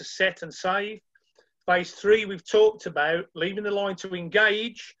to set and save. Phase 3, we've talked about leaving the line to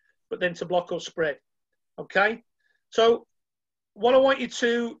engage, but then to block or spread. Okay? So what I want you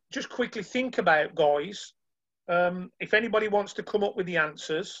to just quickly think about, guys, if anybody wants to come up with the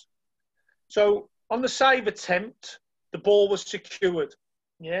answers. So on the save attempt, the ball was secured.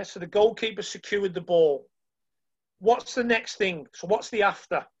 Yeah, so the goalkeeper secured the ball. What's the next thing? So what's the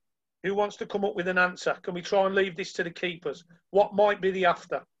after? Who wants to come up with an answer? Can we try and leave this to the keepers? What might be the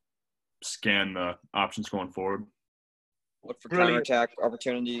after? Scan the options going forward. Look for Brilliant. counterattack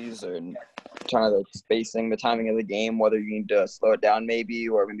opportunities and kind of the spacing, the timing of the game, whether you need to slow it down maybe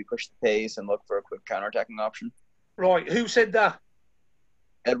or maybe push the pace and look for a quick counterattacking option. Right, who said that?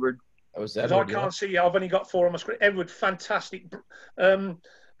 Edward. That was 'Cause Edward. I can't see you. I've only got 4 on my screen. Edward, fantastic. Who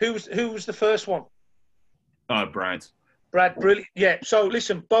was the first one? Bryant. Brad, brilliant. Yeah, so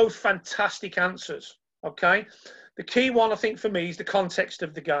listen, both fantastic answers, okay? The key one, I think, for me is the context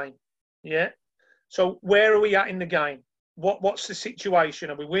of the game, yeah? So where are we at in the game? What's the situation?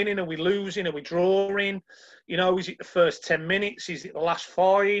 Are we winning? Are we losing? Are we drawing? You know, is it the first 10 minutes? Is it the last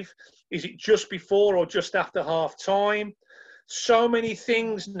 5? Is it just before or just after half time? So many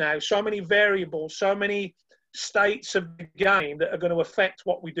things now, so many variables, so many states of the game that are going to affect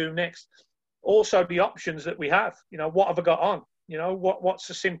what we do next. Also, the options that we have. You know, what have I got on? You know, what's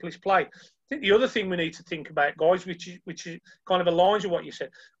the simplest play? I think the other thing we need to think about, guys, which is kind of aligns with what you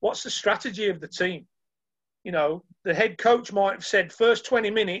said. What's the strategy of the team? You know, the head coach might have said, first 20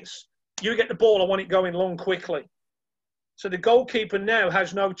 minutes, you get the ball, I want it going long quickly. So the goalkeeper now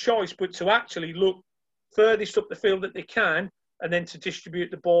has no choice but to actually look furthest up the field that they can and then to distribute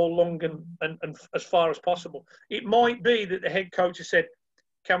the ball long and as far as possible. It might be that the head coach has said,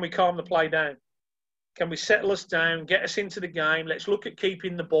 can we calm the play down? Can we settle us down, get us into the game? Let's look at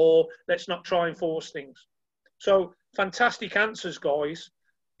keeping the ball. Let's not try and force things. So fantastic answers, guys.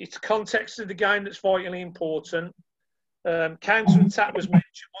 It's context of the game that's vitally important. Counter-attack was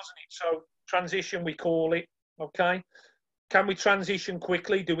mentioned, wasn't it? So transition, we call it, okay? Can we transition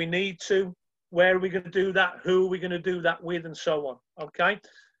quickly? Do we need to? Where are we going to do that? Who are we going to do that with? And so on, okay?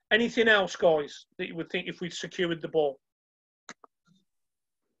 Anything else, guys, that you would think if we secured the ball?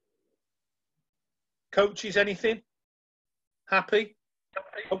 Coaches, anything? Happy?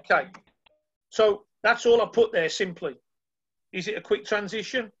 Okay. So that's all I put there simply. Is it a quick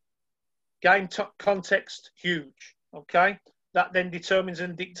transition? Game context, huge. Okay. That then determines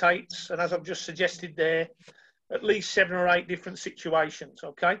and dictates, and as I've just suggested there, at least 7 or 8 different situations.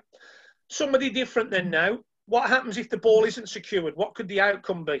 Okay. Somebody different then now. What happens if the ball isn't secured? What could the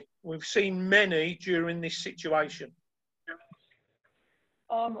outcome be? We've seen many during this situation.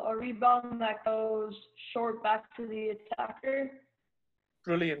 A rebound that goes short back to the attacker.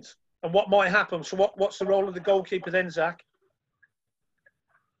 Brilliant. And what might happen? So what's the role of the goalkeeper then, Zach?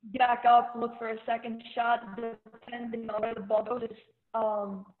 Back up, look for a second shot, depending on where the ball goes.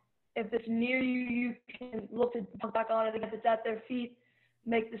 If it's near you, you can look to jump back on it. If it's at their feet,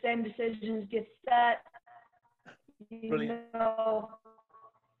 make the same decisions, get set. Brilliant.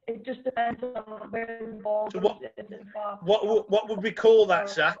 It just depends on where the ball So goes. what would we call that,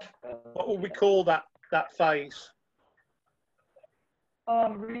 Zach? What would we call that phase?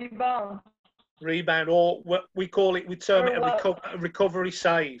 Rebound. Rebound, or what we call it, we term it a recovery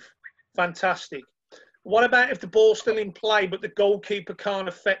save. Fantastic. What about if the ball's still in play but the goalkeeper can't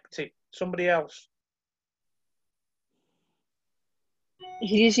affect it? Somebody else?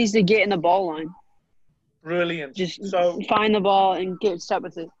 He just needs to get in the ball line. Brilliant. Just so find the ball and get set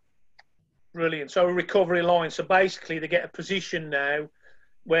with it. Brilliant. So a recovery line. So basically they get a position now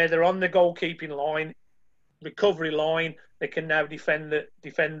where they're on the goalkeeping line, recovery line. They can now defend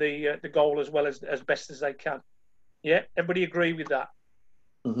the goal as well as best as they can. Yeah, everybody agree with that?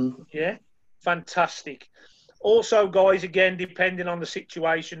 Mm-hmm. Yeah, fantastic. Also, guys, again, depending on the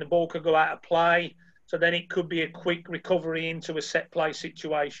situation, the ball could go out of play. So then it could be a quick recovery into a set play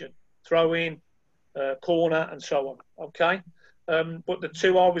situation, throw in, corner, and so on. Okay. But the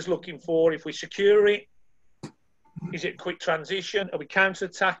two I was looking for, if we secure it, is it quick transition? Are we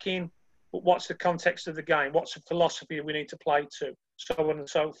counter-attacking? But what's the context of the game? What's the philosophy we need to play to? So on and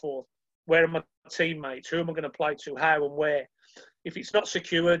so forth. Where are my teammates? Who am I going to play to? How and where? If it's not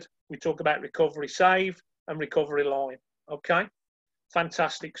secured, we talk about recovery save and recovery line. Okay?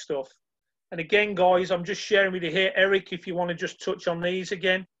 Fantastic stuff. And again, guys, I'm just sharing with you here. Eric, if you want to just touch on these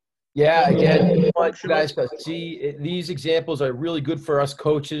again. Yeah, again, I want you guys to see these examples are really good for us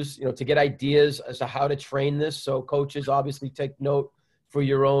coaches, to get ideas as to how to train this. So coaches obviously take note for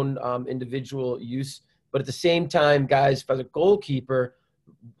your own individual use. But at the same time, guys, as a goalkeeper,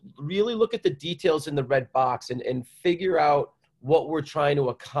 really look at the details in the red box and figure out what we're trying to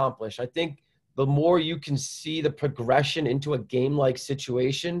accomplish. I think the more you can see the progression into a game-like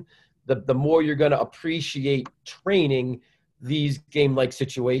situation, the more you're going to appreciate training these game-like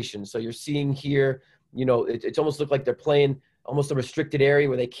situations. So you're seeing here, you know, it's almost looked like they're playing almost a restricted area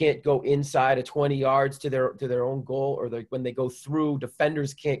where they can't go inside of 20 yards to their own goal, or when they go through,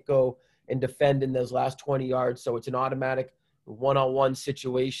 defenders can't go and defend in those last 20 yards. So it's an automatic one-on-one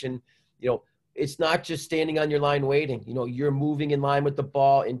situation. You know, it's not just standing on your line waiting. You know, you're moving in line with the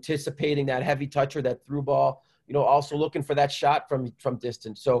ball, anticipating that heavy touch or that through ball, you know, also looking for that shot from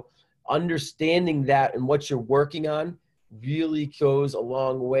distance. So understanding that and what you're working on really goes a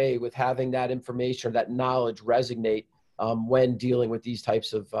long way with having that information or that knowledge resonate when dealing with these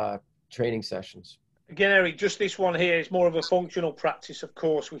types of training sessions. Again, Eric, just this one here is more of a functional practice. Of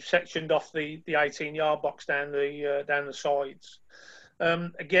course, we've sectioned off the 18-yard box down the sides.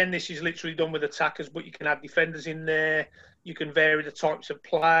 Again, this is literally done with attackers, but you can have defenders in there. You can vary the types of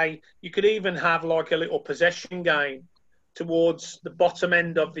play. You could even have like a little possession game towards the bottom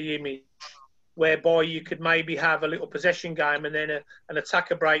end of the image, whereby you could maybe have a little possession game and then an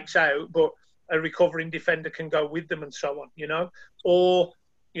attacker breaks out, but a recovering defender can go with them and so on, you know. Or,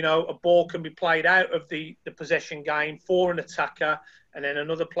 you know, a ball can be played out of the possession game for an attacker, and then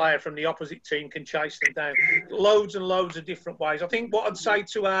another player from the opposite team can chase them down. Loads and loads of different ways. I think what I'd say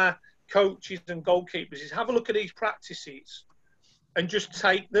to our coaches and goalkeepers is have a look at these practices and just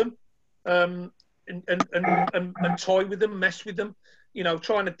take them and toy with them, mess with them, you know,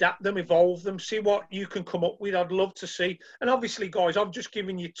 try and adapt them, evolve them, see what you can come up with. I'd love to see. And obviously, guys, I've just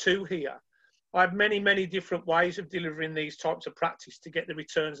given you two here. I have many, many different ways of delivering these types of practice to get the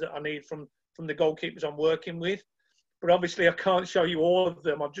returns that I need from the goalkeepers I'm working with. But obviously, I can't show you all of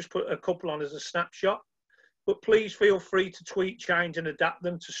them. I've just put a couple on as a snapshot. But please feel free to tweak, change, and adapt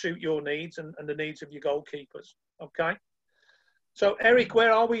them to suit your needs and the needs of your goalkeepers. Okay? So, Eric,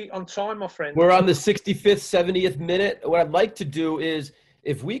 where are we on time, my friend? We're on the 65th, 70th minute. What I'd like to do is,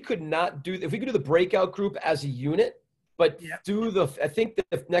 if we could do the breakout group as a unit, but I think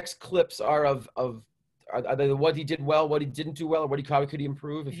the next clips are of either what he did well, what he didn't do well, or what he probably could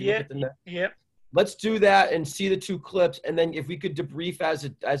improve. If you look at the next. Yeah. Let's do that and see the two clips, and then if we could debrief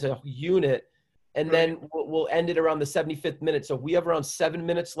as a unit, and then we'll end it around the 75th minute. So we have around 7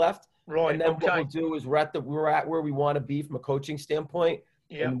 minutes left. Right. And then what we'll do is we're at where we want to be from a coaching standpoint.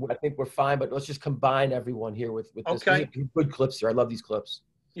 Yeah. And I think we're fine, but let's just combine everyone here with this. Okay. These are good clips here. I love these clips.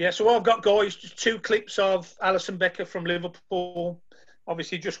 Yeah, so I've got, guys, just two clips of Alison Becker from Liverpool.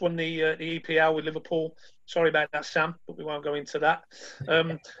 Obviously, just won the EPL with Liverpool. Sorry about that, Sam, but we won't go into that.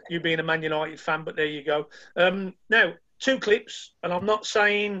 You being a Man United fan, but there you go. Now, two clips, and I'm not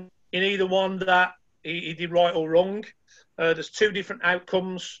saying in either one that he did right or wrong. There's two different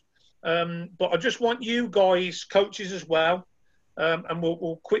outcomes. But I just want you guys, coaches as well, and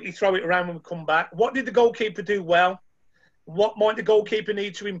we'll quickly throw it around when we come back. What did the goalkeeper do well? What might the goalkeeper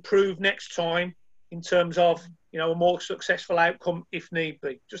need to improve next time in terms of, you know, a more successful outcome if need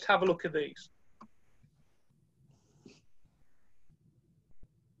be? Just have a look at these.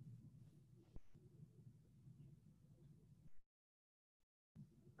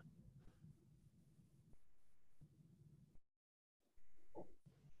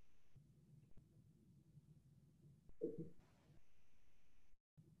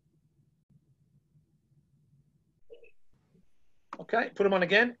 Okay, put them on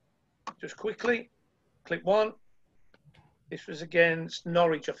again, just quickly. Clip one. This was against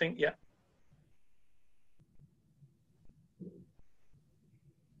Norwich, I think, yeah.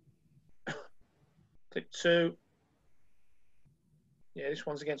 Clip two. Yeah, this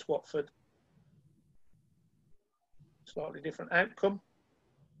one's against Watford. Slightly different outcome.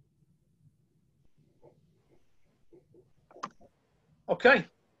 Okay.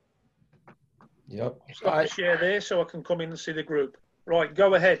 Yep. Stop the share there so I can come in and see the group. Right,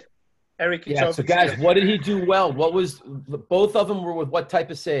 go ahead. Eric, it's over so guys, what did he do well? What was both of them were with what type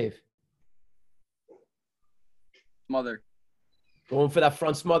of save? Smother. Going for that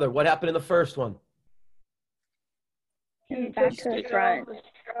front smother. What happened in the first one? Back to the front.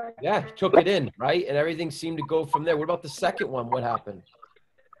 Yeah, took it in, right? And everything seemed to go from there. What about the second one? What happened?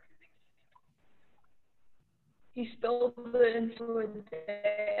 He spilled it into a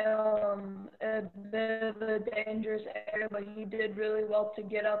bit of a dangerous area, but he did really well to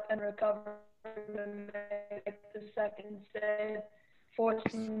get up and recover and make the second save,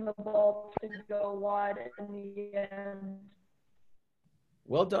 forcing the ball to go wide in the end.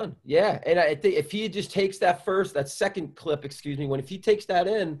 Well done. Yeah, and I think if he just takes that second clip, if he takes that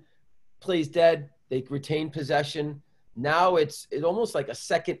in, plays dead, they retain possession. Now it's almost like a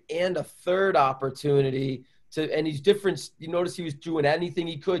second and a third opportunity. And he's different. You notice he was doing anything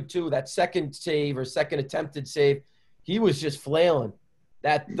he could too. That second save or second attempted save, he was just flailing.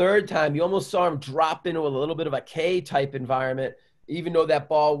 That third time, you almost saw him drop into a little bit of a K-type environment, even though that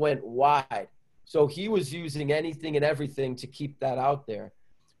ball went wide. So he was using anything and everything to keep that out there.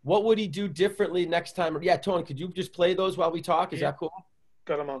 What would he do differently next time? Yeah, Tony, could you just play those while we talk? Is that cool?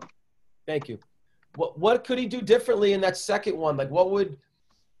 Got him on. Thank you. What could he do differently in that second one? Like,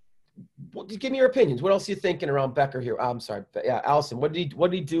 give me your opinions. What else are you thinking around Becker here? I'm sorry. Yeah, Allison, what did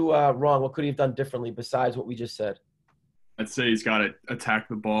he do wrong? What could he have done differently besides what we just said? I'd say he's got to attack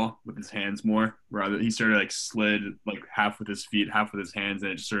the ball with his hands more. Rather, he sort of like slid like half with his feet, half with his hands,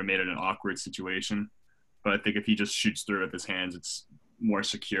 and it just sort of made it an awkward situation. But I think if he just shoots through with his hands, it's more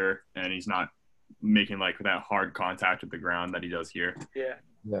secure, and he's not making like that hard contact with the ground that he does here. Yeah.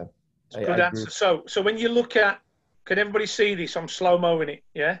 Yeah. Good answer. So when you look at, can everybody see this? I'm slow-moing it,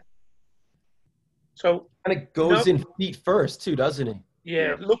 yeah? So kind of goes in feet first too, doesn't he?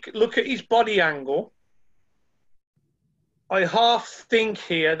 Yeah. Look at his body angle. I half think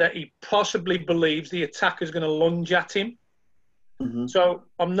here that he possibly believes the attacker's going to lunge at him. Mm-hmm. So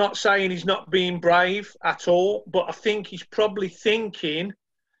I'm not saying he's not being brave at all, but I think he's probably thinking,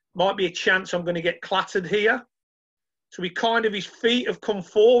 might be a chance I'm going to get clattered here. So his feet have come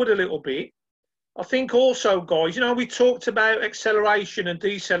forward a little bit. I think also, guys, we talked about acceleration and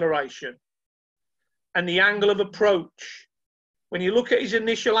deceleration and the angle of approach. When you look at his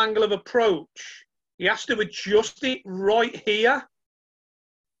initial angle of approach, he has to adjust it right here.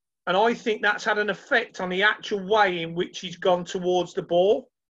 And I think that's had an effect on the actual way in which he's gone towards the ball.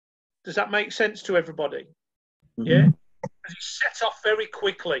 Does that make sense to everybody? Mm-hmm. Yeah? He set off very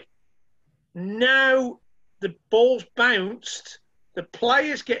quickly. Now the ball's bounced, the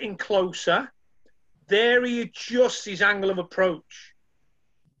player's getting closer. There he adjusts his angle of approach.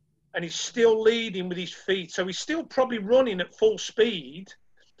 And he's still leading with his feet. So he's still probably running at full speed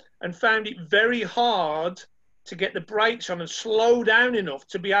and found it very hard to get the brakes on and slow down enough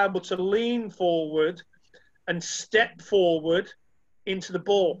to be able to lean forward and step forward into the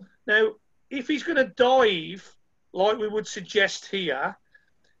ball. Now, if he's going to dive, like we would suggest here,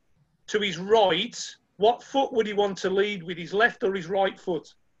 to his right, what foot would he want to lead with, his left or his right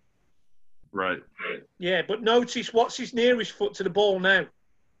foot? Right. Yeah, but notice what's his nearest foot to the ball now?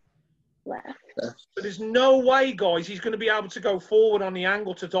 Left. But there's no way, guys, he's going to be able to go forward on the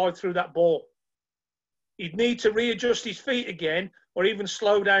angle to dive through that ball. He'd need to readjust his feet again or even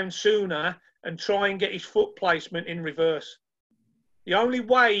slow down sooner and try and get his foot placement in reverse. The only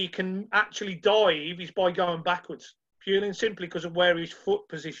way he can actually dive is by going backwards, purely and simply because of where his foot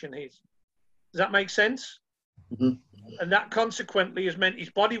position is. Does that make sense? Mm-hmm. And that consequently has meant his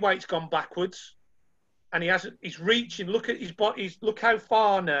body weight's gone backwards and he's reaching. Look at his body. Look how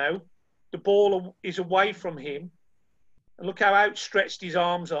far now the ball is away from him. And look how outstretched his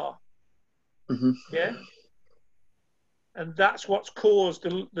arms are. Mm-hmm. Yeah? And that's what's caused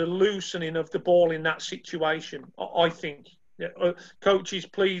the loosening of the ball in that situation, I think. Yeah. Coaches,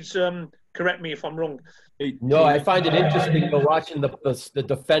 please correct me if I'm wrong. No, I find it interesting though, watching the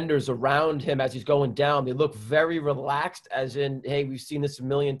defenders around him as he's going down. They look very relaxed, as in, hey, we've seen this a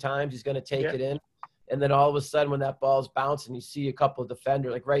million times. He's going to take it in. And then all of a sudden when that ball's bouncing, you see a couple of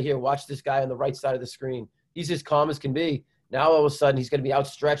defenders. Like right here, watch this guy on the right side of the screen. He's as calm as can be. Now all of a sudden he's going to be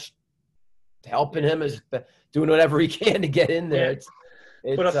outstretched, helping him, as doing whatever he can to get in there.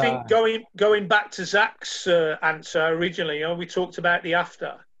 Yeah. But I think going back to Zach's answer originally, we talked about the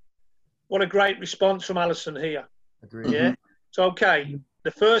after. What a great response from Allison here. Agreed. Yeah. So okay,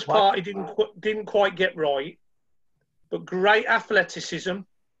 the first part he didn't quite get right, but great athleticism.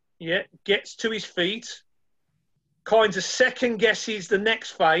 Yeah, gets to his feet, kind of second guesses the next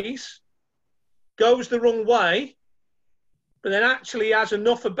phase, goes the wrong way, but then actually has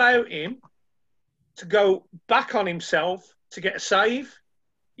enough about him to go back on himself to get a save.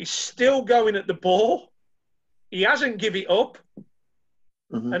 He's still going at the ball. He hasn't given it up.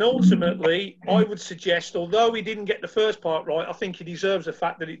 Mm-hmm. And ultimately, I would suggest, although he didn't get the first part right, I think he deserves the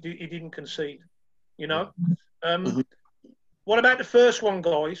fact that he didn't concede. Mm-hmm. What about the first one,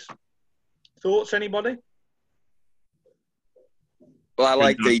 guys? Thoughts, anybody? Well, I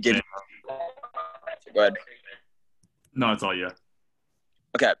like that he didn't. Go ahead. No, it's all you.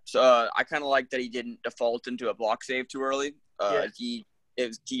 Okay, so I kind of like that he didn't default into a block save too early. He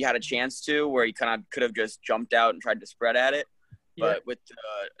had a chance to, where he kind of could have just jumped out and tried to spread at it. But with the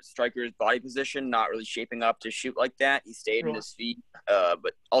striker's body position not really shaping up to shoot like that, he stayed in his feet,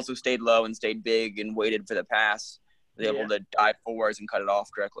 but also stayed low and stayed big and waited for the pass. Was able to dive forwards and cut it off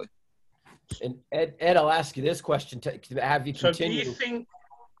correctly. And Ed, I'll ask you this question to have you continue. So do you think,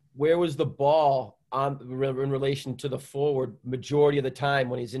 where was the ball in relation to the forward majority of the time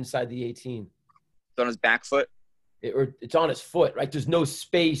when he's inside the 18? On his back foot. it's on his foot, right? There's no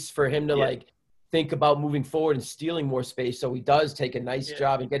space for him to like think about moving forward and stealing more space. So he does take a nice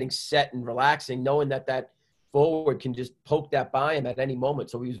job in getting set and relaxing, knowing that forward can just poke that by him at any moment.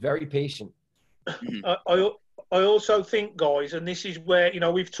 So he was very patient. I also think, guys, and this is where,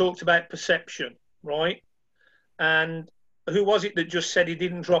 we've talked about perception, right? And who was it that just said he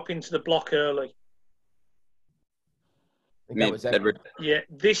didn't drop into the block early? I think that was Edward. Yeah,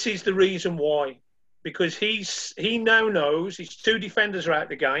 this is the reason why. Because he now knows his 2 defenders are out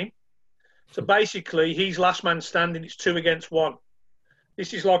the game. So basically, he's last man standing. It's 2 against 1.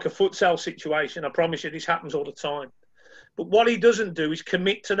 This is like a futsal situation. I promise you, this happens all the time. But what he doesn't do is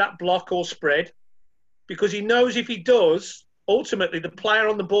commit to that block or spread, because he knows if he does, ultimately the player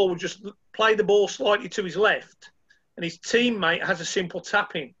on the ball will just play the ball slightly to his left, and his teammate has a simple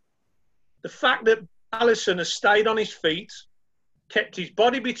tap in. The fact that Allison has stayed on his feet, kept his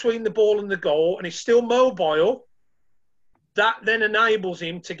body between the ball and the goal, and is still mobile, that then enables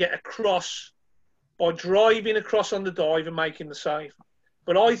him to get across by driving across on the dive and making the save.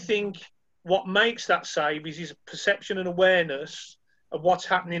 But I think what makes that save is his perception and awareness of what's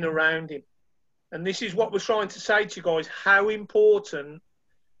happening around him. And this is what we're trying to say to you guys, how important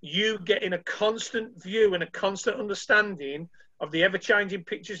you getting a constant view and a constant understanding of the ever-changing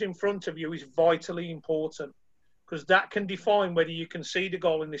pictures in front of you is vitally important, because that can define whether you can see the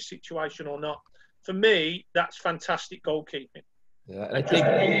goal in this situation or not. For me, that's fantastic goalkeeping. Yeah, and I think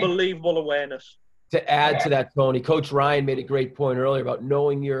unbelievable awareness. To add to that, Tony, Coach Ryan made a great point earlier about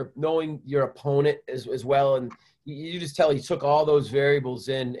knowing your opponent as well, and you just tell he took all those variables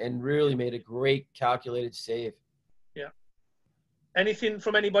in and really made a great calculated save. Yeah. Anything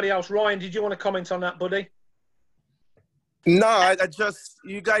from anybody else? Ryan, did you want to comment on that, buddy? No, I just,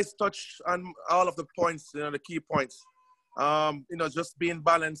 you guys touched on all of the points, the key points. Just being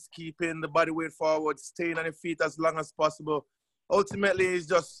balanced, keeping the body weight forward, staying on your feet as long as possible. Ultimately, it's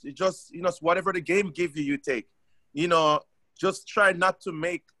just whatever the game gives you, you take. Just try not to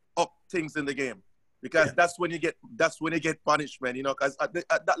make up things in the game, because that's when you get punishment. Because at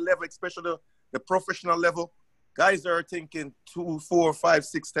that level, especially the professional level, guys are thinking 2, 4, 5,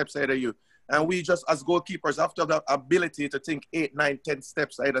 6 steps ahead of you, and we just as goalkeepers have to have the ability to think 8, 9, 10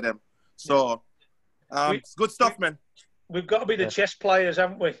 steps ahead of them. So it's good stuff, man. We've got to be the chess players,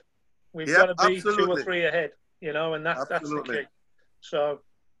 haven't we? We've got to be absolutely 2 or 3 ahead, and that's the key. So,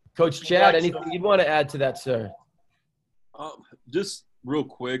 Coach Chad, anything you'd want to add to that, sir? Just real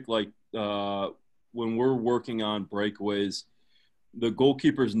quick, when we're working on breakaways, the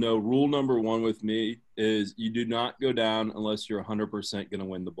goalkeepers know rule number 1 with me is you do not go down unless you're 100% going to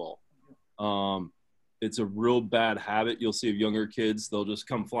win the ball. It's a real bad habit. You'll see of younger kids, they'll just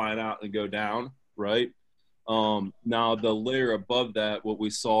come flying out and go down, right? Now, the layer above that, what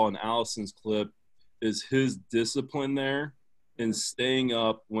we saw in Allison's clip, is his discipline there and staying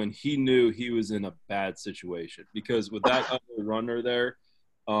up when he knew he was in a bad situation. Because with that other runner there,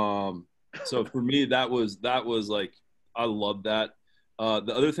 so for me, that was like, I love that.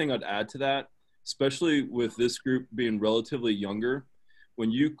 The other thing I'd add to that, especially with this group being relatively younger,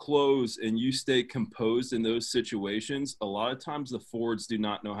 when you close and you stay composed in those situations, a lot of times the forwards do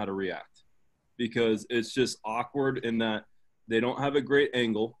not know how to react, because it's just awkward in that they don't have a great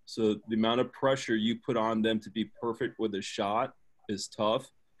angle. So the amount of pressure you put on them to be perfect with a shot is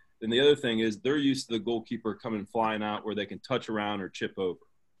tough. And the other thing is they're used to the goalkeeper coming flying out where they can touch around or chip over.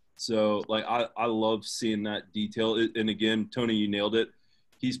 So I love seeing that detail. And again, Tony, you nailed it.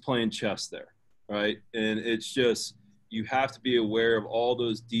 He's playing chess there, right? And it's just, you have to be aware of all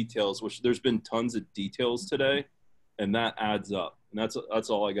those details, which there's been tons of details today, and that adds up. And that's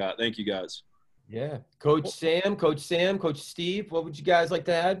all I got. Thank you, guys. Yeah. Coach Sam, Coach Steve, what would you guys like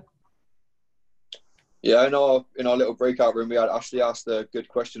to add? Yeah, in our little breakout room, we had Ashley asked a good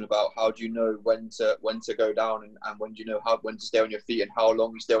question about how do you know when to go down and when do you know when to stay on your feet and how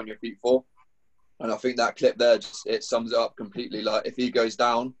long you stay on your feet for. And I think that clip there, it sums it up completely. Like, if he goes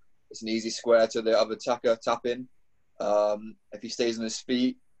down, it's an easy square to the other attacker, tap in. If he stays on his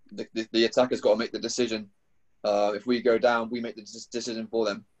feet, the attacker's got to make the decision. If we go down, we make the decision for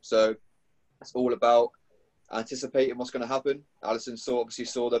them. So it's all about anticipating what's going to happen. Allison obviously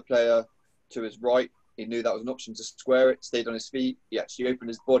saw the player to his right. He knew that was an option to square it, stayed on his feet. He actually opened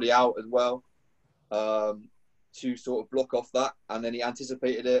his body out as well to sort of block off that. And then he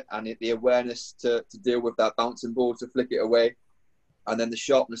anticipated it and the awareness to deal with that bouncing ball, to flick it away. And then the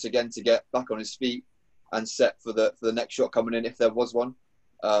sharpness again to get back on his feet and set for the next shot coming in if there was one.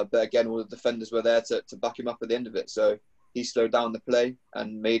 But again, all the defenders were there to back him up at the end of it. So he slowed down the play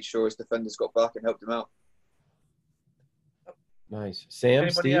and made sure his defenders got back and helped him out. Nice. Sam,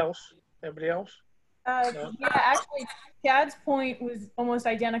 Anybody Steve? else? Yeah, actually, Chad's point was almost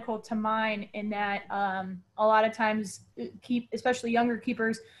identical to mine in that a lot of times, especially younger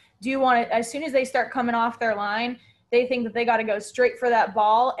keepers, do want to, as soon as they start coming off their line, they think that they got to go straight for that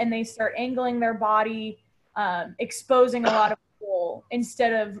ball, and they start angling their body, exposing a lot of goal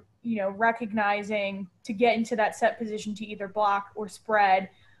instead of, recognizing to get into that set position to either block or spread,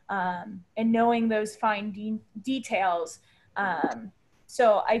 and knowing those fine details.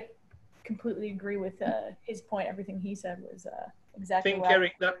 So I completely agree with his point. Everything he said was exactly I think, right.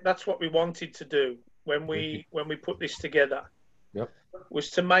 Eric, that's what we wanted to do when we put this together. Yep. Was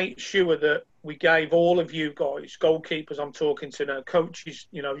to make sure that we gave all of you guys, goalkeepers I'm talking to now, coaches,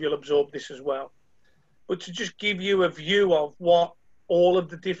 you'll absorb this as well, but to just give you a view of what all of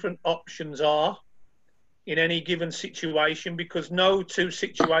the different options are in any given situation, because no two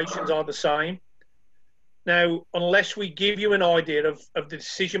situations are the same. Now, unless we give you an idea of the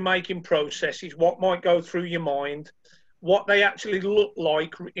decision-making processes, what might go through your mind, what they actually look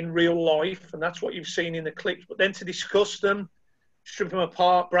like in real life, and that's what you've seen in the clips, but then to discuss them, strip them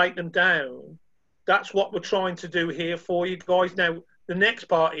apart, break them down, that's what we're trying to do here for you guys. Now, the next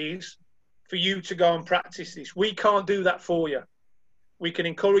part is for you to go and practice this. We can't do that for you. We can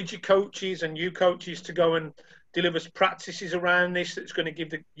encourage your coaches and you coaches to go and deliver practices around this that's going to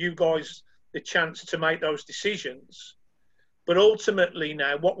give you guys the chance to make those decisions. But ultimately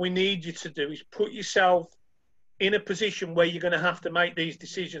now, what we need you to do is put yourself in a position where you're going to have to make these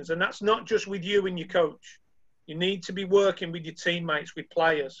decisions. And that's not just with you and your coach. You need to be working with your teammates, with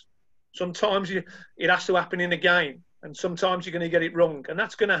players. Sometimes it has to happen in a game, and sometimes you're going to get it wrong, and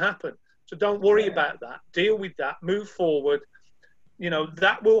that's going to happen. So don't worry about that. Deal with that. Move forward.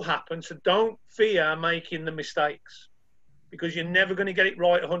 That will happen. So don't fear making the mistakes, because you're never going to get it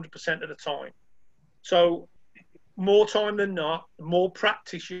right 100% of the time. So more time than not, the more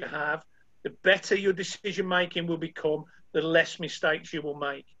practice you have, the better your decision-making will become, the less mistakes you will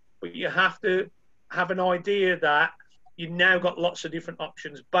make. But you have to have an idea that you've now got lots of different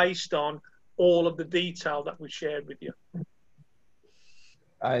options based on all of the detail that we've shared with you.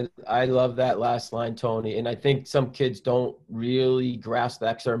 I love that last line, Tony. And I think some kids don't really grasp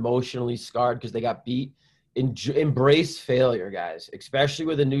that because they're emotionally scarred because they got beat. Embrace failure, guys, especially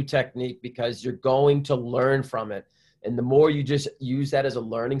with a new technique, because you're going to learn from it. And the more you just use that as a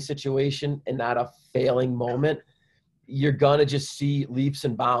learning situation and not a failing moment, you're going to just see leaps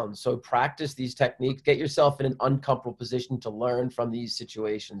and bounds. So practice these techniques. Get yourself in an uncomfortable position to learn from these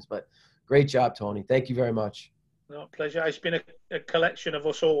situations. But great job, Tony. Thank you very much. No, pleasure. It's been a collection of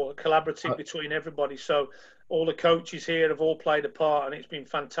us all, a collaborative between everybody. So all the coaches here have all played a part, and it's been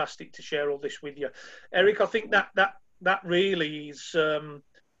fantastic to share all this with you. Eric, I think that really is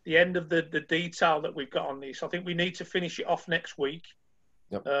the end of the detail that we've got on this. I think we need to finish it off next week.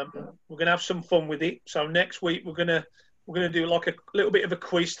 Yep. We're going to have some fun with it. So next week we're going to do like a little bit of a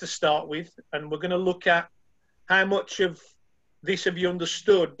quiz to start with, and we're going to look at how much of this have you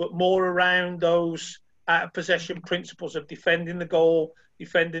understood, but more around those out of possession principles of defending the goal,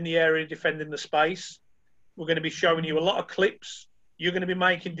 defending the area, defending the space. We're going to be showing you a lot of clips. You're going to be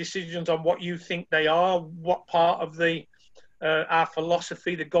making decisions on what you think they are, what part of the our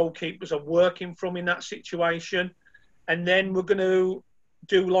philosophy the goalkeepers are working from in that situation. And then we're going to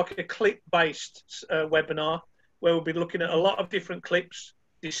do like a clip-based webinar where we'll be looking at a lot of different clips,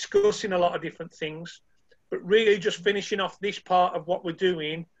 discussing a lot of different things, but really just finishing off this part of what we're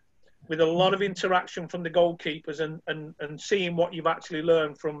doing with a lot of interaction from the goalkeepers and seeing what you've actually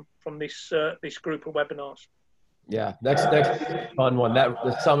learned from this this group of webinars. Yeah, next fun one.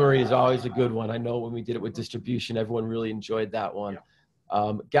 The summary is always a good one. I know when we did it with distribution, everyone really enjoyed that one.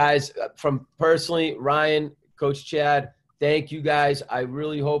 Guys, from personally, Ryan, Coach Chad, thank you guys. I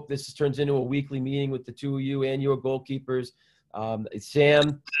really hope this turns into a weekly meeting with the two of you and your goalkeepers.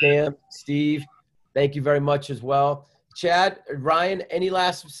 Sam, Steve, thank you very much as well. Chad, Ryan, any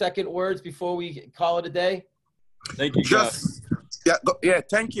last second words before we call it a day? Thank you, guys.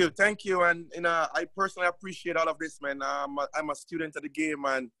 Thank you, and I personally appreciate all of this, man. I'm a student of the game,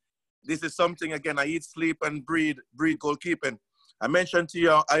 and this is something, again, I eat, sleep, and breathe goalkeeping. I mentioned to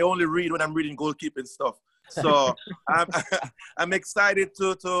you, I only read when I'm reading goalkeeping stuff. So I'm excited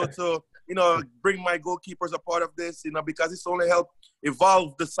to bring my goalkeepers a part of this, because it's only help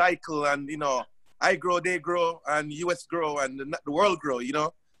evolve the cycle, and I grow, they grow, and US grow, and the world grow,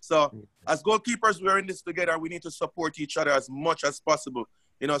 So as goalkeepers, we're in this together. We need to support each other as much as possible,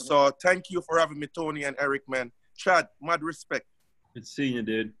 So thank you for having me, Tony and Eric, man. Chad, mad respect. Good seeing you,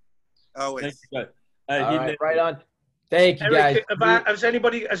 dude. Always. Thank you, guys. Right on. Thank you, Eric, guys.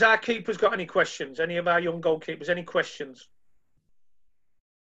 has our keepers got any questions? Any of our young goalkeepers, any questions?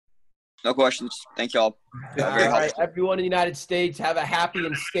 No questions. Thank y'all. All right, everyone in the United States, have a happy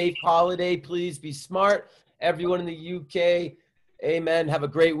and safe holiday. Please be smart. Everyone in the UK, amen. Have a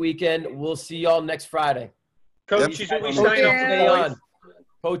great weekend. We'll see y'all next Friday. Coaches, are we staying on? Stay on.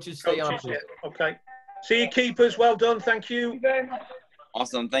 Coaches, stay on. Okay. See you, keepers. Well done. Thank you.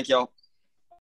 Awesome. Thank y'all.